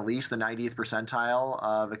think I'm at least the 90th percentile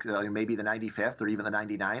of maybe the 95th or even the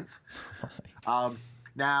 99th.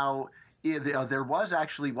 Now, there was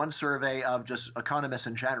actually one survey of just economists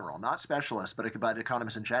in general, not specialists, but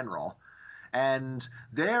economists in general. And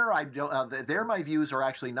there, there my views are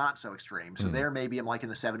actually not so extreme. So there maybe I'm like in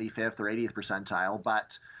the 75th or 80th percentile,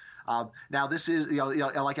 but now this is,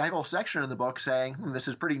 like I have a whole section in the book saying, this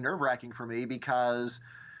is pretty nerve-wracking for me because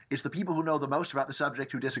it's the people who know the most about the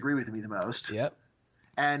subject who disagree with me the most. Yep.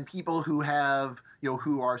 And people who have,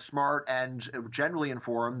 who are smart and generally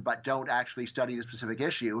informed but don't actually study the specific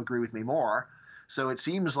issue agree with me more. So it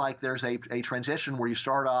seems like there's a transition where you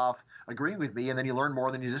start off agreeing with me and then you learn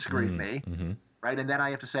more than you disagree with me. Mm-hmm. Right. And then I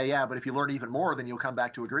have to say, yeah, but if you learn even more, then you'll come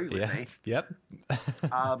back to agree with me. Yep.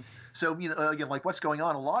 So, again, like what's going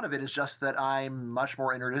on, a lot of it is just that I'm much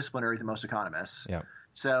more interdisciplinary than most economists. Yeah.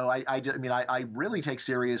 So I really take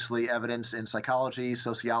seriously evidence in psychology,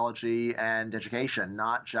 sociology, and education,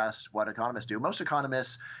 not just what economists do. Most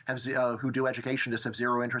economists who do education just have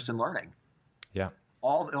zero interest in learning. Yeah.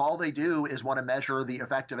 All they do is want to measure the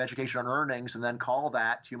effect of education on earnings and then call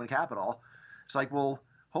that human capital. It's like, well,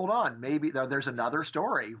 hold on, maybe there's another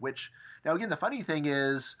story. Which now again, the funny thing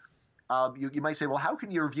is, you might say, well, how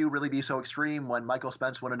can your view really be so extreme when Michael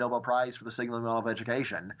Spence won a Nobel Prize for the signaling model of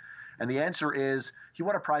education? And the answer is he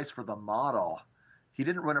won a prize for the model. He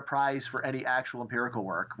didn't win a prize for any actual empirical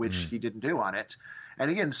work, which he didn't do on it. And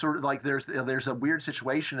again, sort of like there's a weird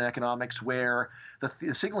situation in economics where the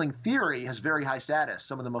signaling theory has very high status.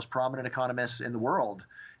 Some of the most prominent economists in the world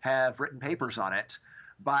have written papers on it.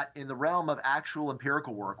 But in the realm of actual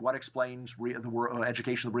empirical work, what explains the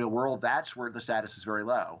education of the real world, that's where the status is very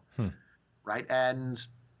low, right? And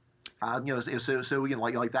so again,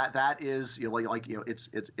 like that is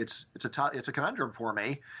it's a conundrum for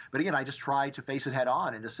me. But again, I just try to face it head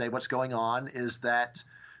on and to say what's going on is that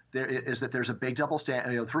there's a big double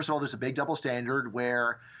standard. First of all, there's a big double standard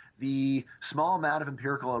where the small amount of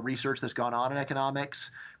empirical research that's gone on in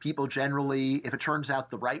economics, people generally, if it turns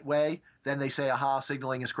out the right way, then they say, aha,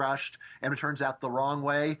 signaling is crushed. And if it turns out the wrong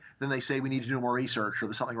way, then they say we need to do more research or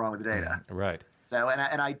there's something wrong with the data. Right. So,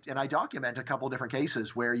 and I document a couple of different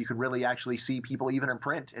cases where you can really actually see people even in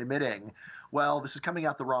print admitting, well, this is coming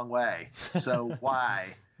out the wrong way. So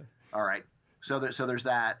why? All right. So there's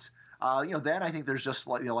that. Then I think there's just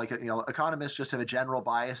economists just have a general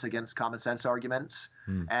bias against common sense arguments,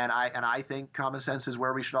 and I think common sense is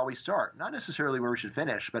where we should always start, not necessarily where we should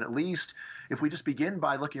finish, but at least if we just begin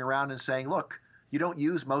by looking around and saying, look, you don't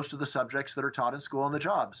use most of the subjects that are taught in school on the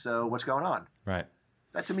job, so what's going on? Right.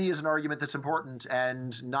 That to me is an argument that's important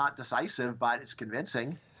and not decisive, but it's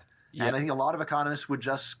convincing. Yep. And I think a lot of economists would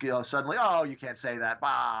just suddenly, oh, you can't say that,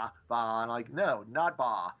 bah, bah, and like, no, not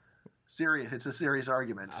bah. Serious. It's a serious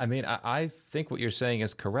argument. I mean, I think what you're saying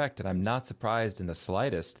is correct, and I'm not surprised in the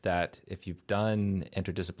slightest that if you've done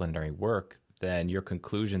interdisciplinary work, then your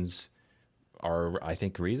conclusions are, I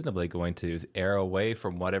think, reasonably going to err away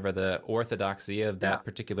from whatever the orthodoxy of that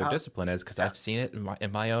particular discipline is, because I've seen it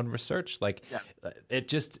in my own research. Like,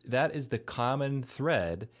 that is the common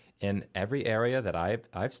thread in every area that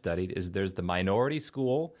I've studied. Is there's the minority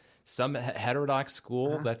school. Some heterodox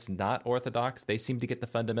school that's not orthodox, they seem to get the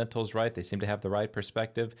fundamentals right. They seem to have the right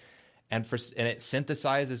perspective. And it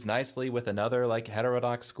synthesizes nicely with another like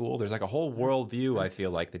heterodox school. There's like a whole worldview, I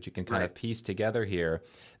feel like, that you can kind of piece together here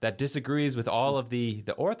that disagrees with all of the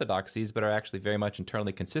orthodoxies, but are actually very much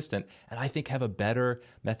internally consistent, and I think have a better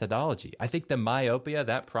methodology. I think the myopia,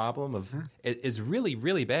 that problem of is really,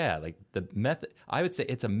 really bad. Like the method, I would say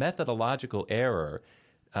it's a methodological error.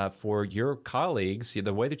 For your colleagues,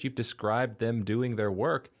 the way that you've described them doing their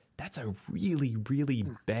work, that's a really, really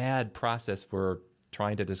bad process for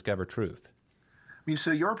trying to discover truth. I mean,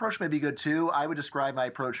 so your approach may be good too. I would describe my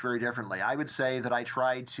approach very differently. I would say that I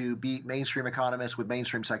try to beat mainstream economists with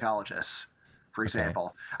mainstream psychologists, for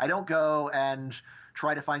example. I don't go and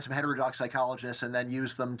try to find some heterodox psychologists and then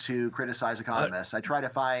use them to criticize economists. I try to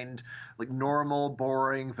find like normal,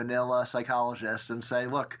 boring, vanilla psychologists and say,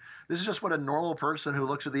 look, this is just what a normal person who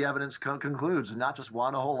looks at the evidence concludes, and not just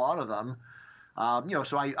one, a whole lot of them.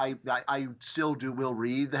 So I still will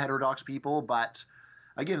read the heterodox people, but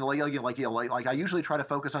again, like I usually try to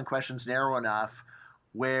focus on questions narrow enough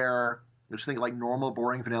where Just think like normal,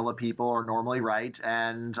 boring, vanilla people are normally right,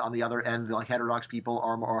 and on the other end, like heterodox people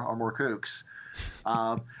are more kooks.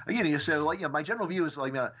 Again, so like my general view is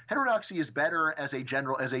like heterodoxy is better as a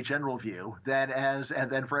general view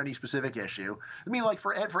than for any specific issue. I mean, like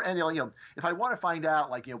for any if I want to find out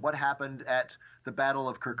like what happened at the Battle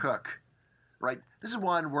of Kirkuk, right? This is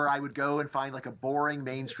one where I would go and find like a boring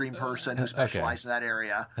mainstream person who specialized in that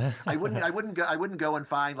area. I wouldn't go and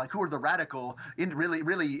find like who are the radical,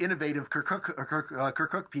 really innovative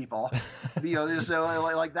Kirkuk people.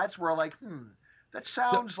 So like that's where like that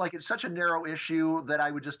sounds like it's such a narrow issue that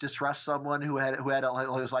I would just distrust someone who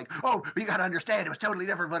was like, oh, you got to understand it was totally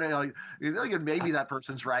different. But maybe that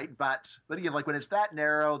person's right, but again, like when it's that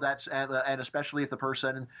narrow, that's and especially if the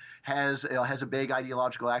person has a big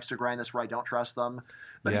ideological axe to grind, that's where I don't trust them.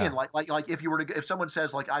 But again, like if someone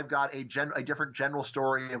says like I've got a different general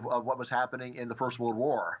story of what was happening in the First World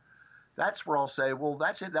War, that's where I'll say, well,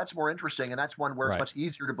 that's it. That's more interesting, and that's one where it's much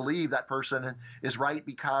easier to believe that person is right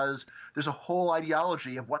because there's a whole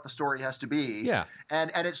ideology of what the story has to be. Yeah,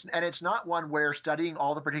 and it's not one where studying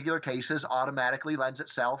all the particular cases automatically lends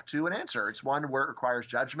itself to an answer. It's one where it requires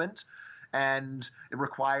judgment, and it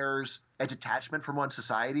requires a detachment from one's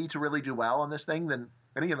society to really do well on this thing. Then,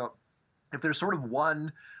 and if there's sort of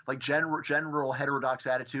one like general heterodox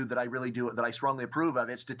attitude that I strongly approve of,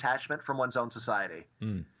 it's detachment from one's own society.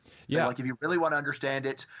 So like if you really want to understand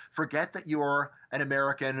it, forget that you're an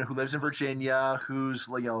American who lives in Virginia, who's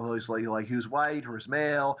white or is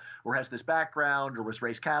male or has this background or was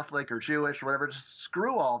raised Catholic or Jewish or whatever. Just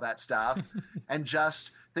screw all that stuff and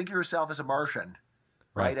just think of yourself as a Martian.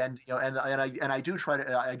 Right. And I do try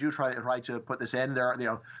to put this in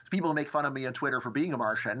there. People who make fun of me on Twitter for being a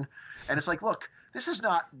Martian, and it's like, look, this is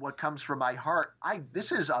not what comes from my heart.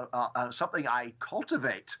 This is something I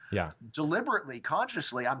cultivate deliberately,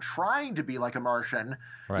 consciously. I'm trying to be like a Martian,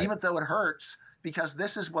 even though it hurts, because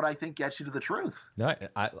this is what I think gets you to the truth. No,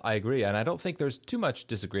 I agree, and I don't think there's too much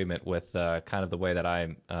disagreement with kind of the way that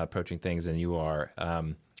I'm approaching things, and you are.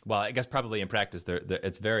 Well, I guess probably in practice,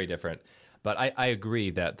 it's very different. But I agree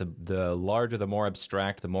that the larger, the more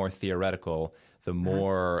abstract, the more theoretical, the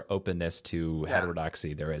more openness to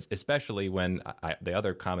heterodoxy there is, especially when the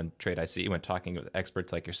other common trait I see when talking with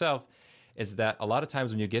experts like yourself is that a lot of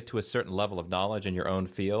times when you get to a certain level of knowledge in your own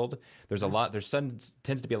field,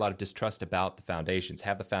 tends to be a lot of distrust about the foundations.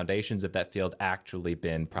 Have the foundations of that field actually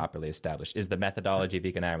been properly established? Is the methodology of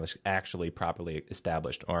economics actually properly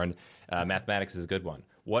established? Or mathematics is a good one.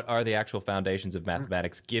 What are the actual foundations of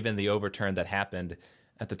mathematics given the overturn that happened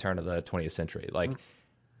at the turn of the 20th century? Like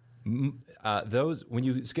those, when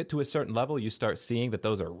you get to a certain level, you start seeing that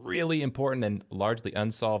those are really important and largely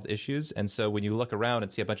unsolved issues. And so when you look around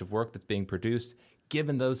and see a bunch of work that's being produced,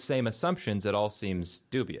 given those same assumptions, it all seems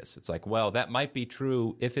dubious. It's like, well, that might be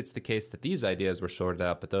true if it's the case that these ideas were sorted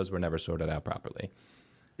out, but those were never sorted out properly.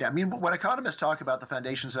 Yeah, I mean, when economists talk about the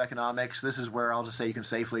foundations of economics, this is where I'll just say you can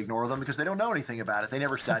safely ignore them because they don't know anything about it. They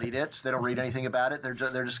never studied it. They don't read anything about it. They're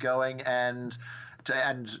just going and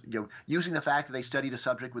using the fact that they studied a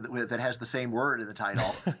subject that has the same word in the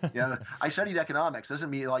title. I studied economics. Doesn't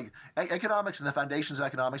mean like economics and the foundations of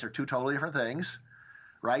economics are two totally different things.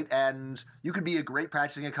 Right, and you could be a great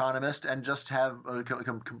practicing economist and just have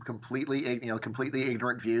completely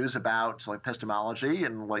ignorant views about like epistemology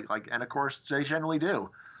and and of course they generally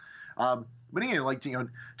do. But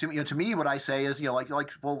to me, what I say is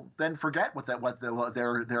well then forget what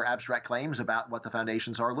their abstract claims about what the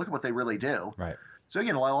foundations are. Look at what they really do. Right. So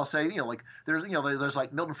I'll say there's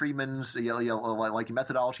like Milton Friedman's like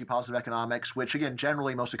methodology of positive economics, which again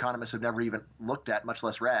generally most economists have never even looked at, much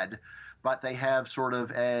less read. But they have sort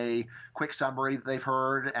of a quick summary that they've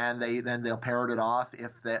heard, and they'll parrot it off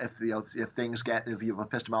if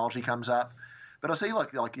epistemology comes up. But I'll say,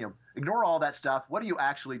 look, ignore all that stuff. What do you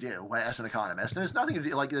actually do as an economist? And it's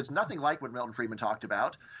nothing like what Milton Friedman talked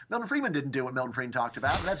about. Milton Friedman didn't do what Milton Friedman talked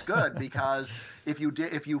about, and that's good because if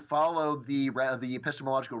you followed the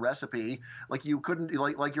epistemological recipe, you couldn't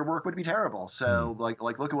your work would be terrible. So look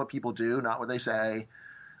at what people do, not what they say,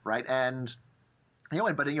 right? And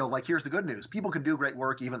here's the good news: people can do great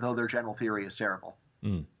work even though their general theory is terrible.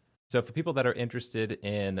 So for people that are interested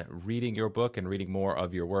in reading your book and reading more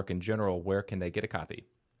of your work in general, where can they get a copy?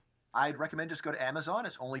 I'd recommend just go to Amazon.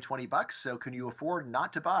 It's only $20. So can you afford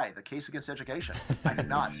not to buy The Case Against Education? I think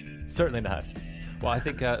not. Certainly not. Well, I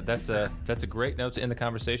think that's a great note to end the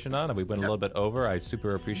conversation on. We went a little bit over. I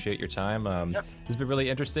super appreciate your time. This has been really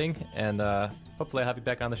interesting, and hopefully I'll have you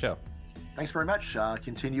back on the show. Thanks very much.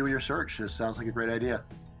 Continue your search. This sounds like a great idea.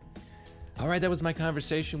 All right, that was my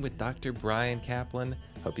conversation with Dr. Bryan Caplan.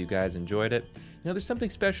 Hope you guys enjoyed it. There's something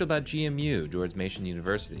special about GMU, George Mason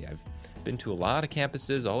University. I've been to a lot of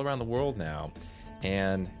campuses all around the world now,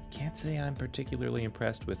 and can't say I'm particularly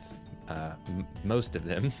impressed with most of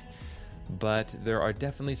them, but there are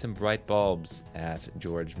definitely some bright bulbs at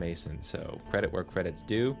George Mason, so credit where credit's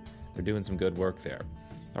due. They're doing some good work there.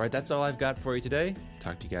 All right, that's all I've got for you today.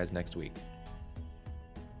 Talk to you guys next week.